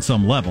entertaining on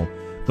some level.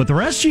 But the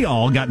rest of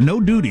y'all got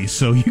no duties,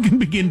 so you can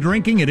begin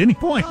drinking at any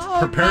point.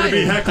 Prepare to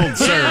be heckled,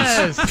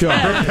 sirs.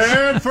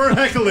 Prepared for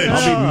heckling.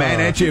 I'll be mad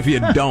at you if you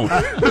don't.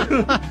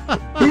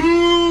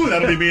 Boo!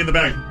 That'll be me in the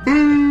back.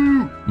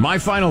 Boo! My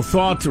final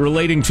thought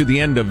relating to the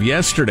end of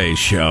yesterday's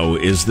show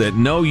is that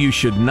no, you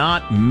should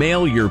not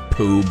mail your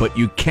poo, but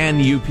you can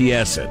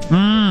UPS it.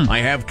 I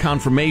have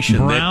confirmation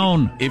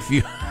Brown. that if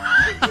you...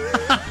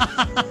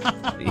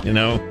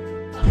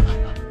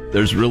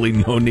 there's really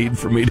no need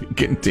for me to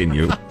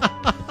continue.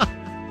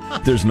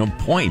 There's no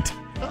point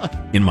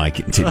in my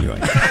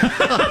continuing.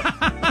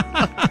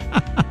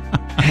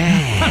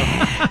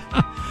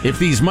 If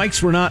these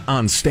mics were not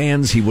on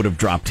stands, he would have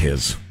dropped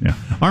his. Yeah.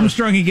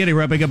 Armstrong and Getty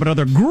wrapping up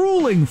another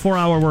grueling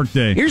 4-hour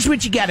workday. Here's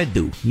what you got to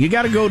do. You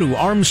got to go to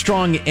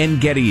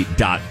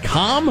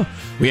ArmstrongandGetty.com.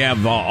 We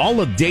have all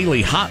the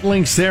daily hot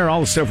links there,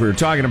 all the stuff we were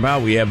talking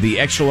about. We have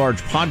the Extra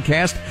Large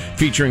podcast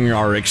featuring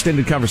our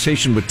extended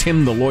conversation with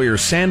Tim the Lawyer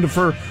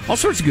Sandifer. All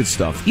sorts of good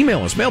stuff.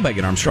 Email us, mailbag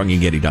at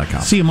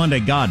ArmstrongandGetty.com. See you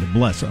Monday. God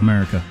bless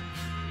America.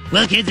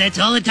 Well, kids, that's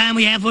all the time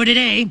we have for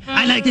today.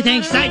 I'd like to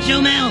thank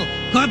Sideshow Mel,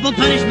 Corporal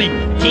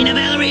Punishment, Gina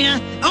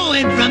Ballerina,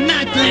 and from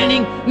Knots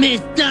Landing,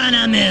 Miss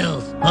Donna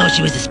Mills. Oh,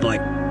 she was a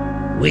sport.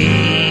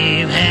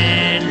 We've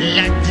had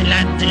lots and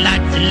lots and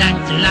lots and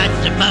lots and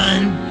lots of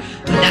fun.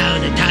 Now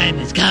the time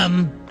has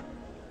come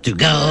to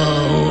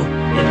go.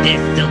 If this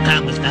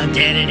silcon was found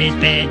dead in his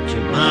bed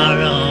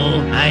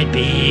tomorrow, I'd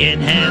be in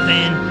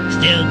heaven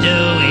still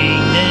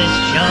doing this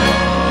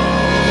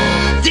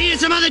show. See you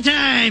some other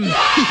time.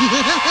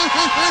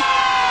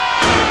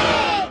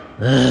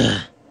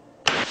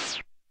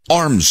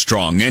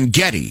 Armstrong and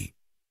Getty.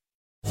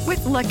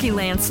 With Lucky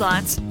Land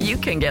Slots, you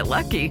can get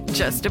lucky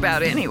just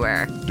about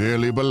anywhere.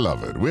 Dearly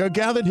beloved, we are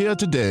gathered here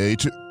today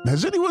to...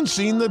 Has anyone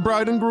seen the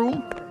bride and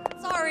groom?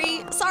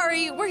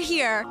 Sorry, we're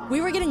here.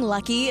 We were getting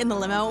lucky in the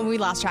limo and we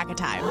lost track of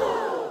time.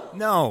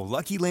 No,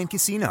 Lucky Land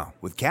Casino,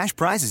 with cash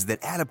prizes that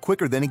add up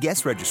quicker than a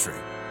guest registry.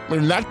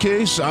 In that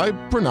case, I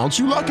pronounce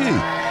you lucky.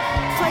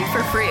 Play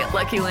for free at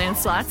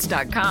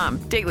LuckyLandSlots.com.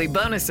 Daily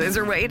bonuses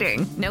are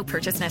waiting. No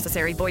purchase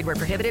necessary. Void where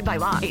prohibited by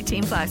law.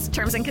 18+.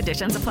 Terms and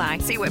conditions apply.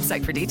 See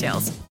website for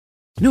details.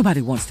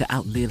 Nobody wants to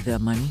outlive their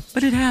money,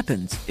 but it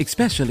happens,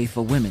 especially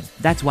for women.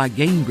 That's why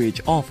Gainbridge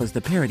offers the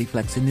Parity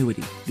Flex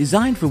annuity,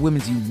 designed for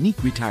women's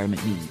unique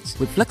retirement needs,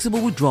 with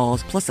flexible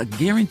withdrawals plus a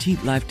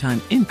guaranteed lifetime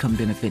income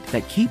benefit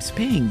that keeps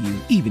paying you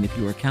even if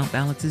your account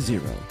balance is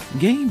zero.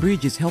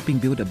 Gainbridge is helping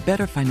build a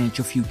better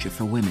financial future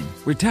for women.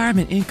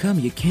 Retirement income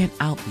you can't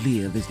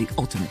outlive is the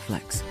ultimate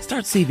flex.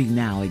 Start saving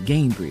now at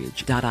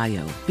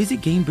Gainbridge.io.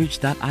 Visit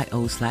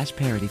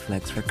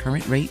Gainbridge.io/ParityFlex for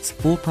current rates,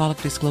 full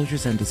product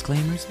disclosures and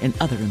disclaimers, and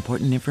other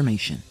important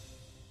information.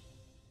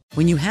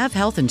 When you have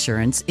health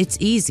insurance, it's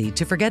easy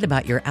to forget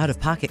about your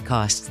out-of-pocket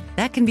costs.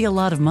 That can be a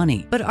lot of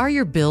money. But are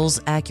your bills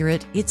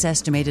accurate? It's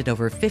estimated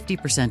over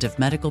 50% of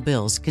medical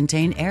bills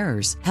contain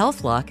errors.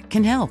 HealthLock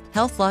can help.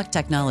 HealthLock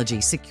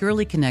technology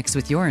securely connects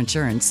with your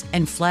insurance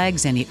and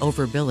flags any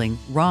overbilling,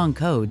 wrong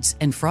codes,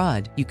 and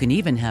fraud. You can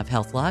even have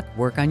HealthLock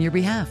work on your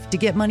behalf to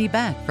get money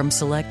back from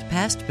select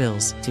past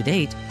bills. To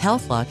date,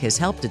 HealthLock has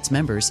helped its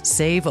members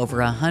save over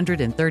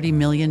 $130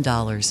 million.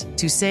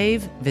 To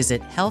save,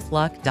 visit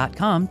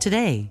healthlock.com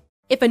today.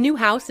 If a new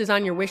house is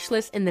on your wish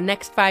list in the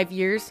next 5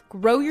 years,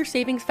 grow your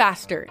savings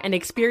faster and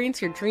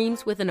experience your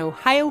dreams with an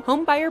Ohio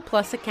Homebuyer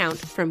Plus account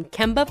from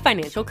Kemba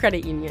Financial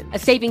Credit Union. A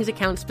savings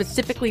account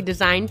specifically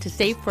designed to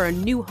save for a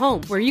new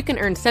home, where you can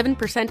earn 7%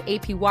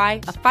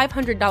 APY,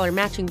 a $500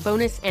 matching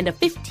bonus, and a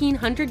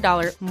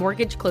 $1,500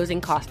 mortgage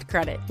closing cost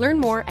credit. Learn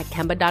more at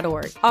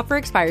Kemba.org. Offer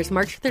expires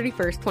March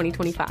 31st,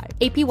 2025.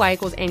 APY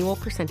equals annual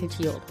percentage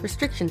yield.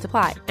 Restrictions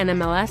apply.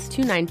 NMLS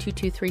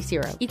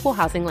 292230. Equal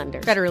housing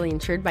lender. Federally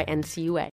insured by NCUA.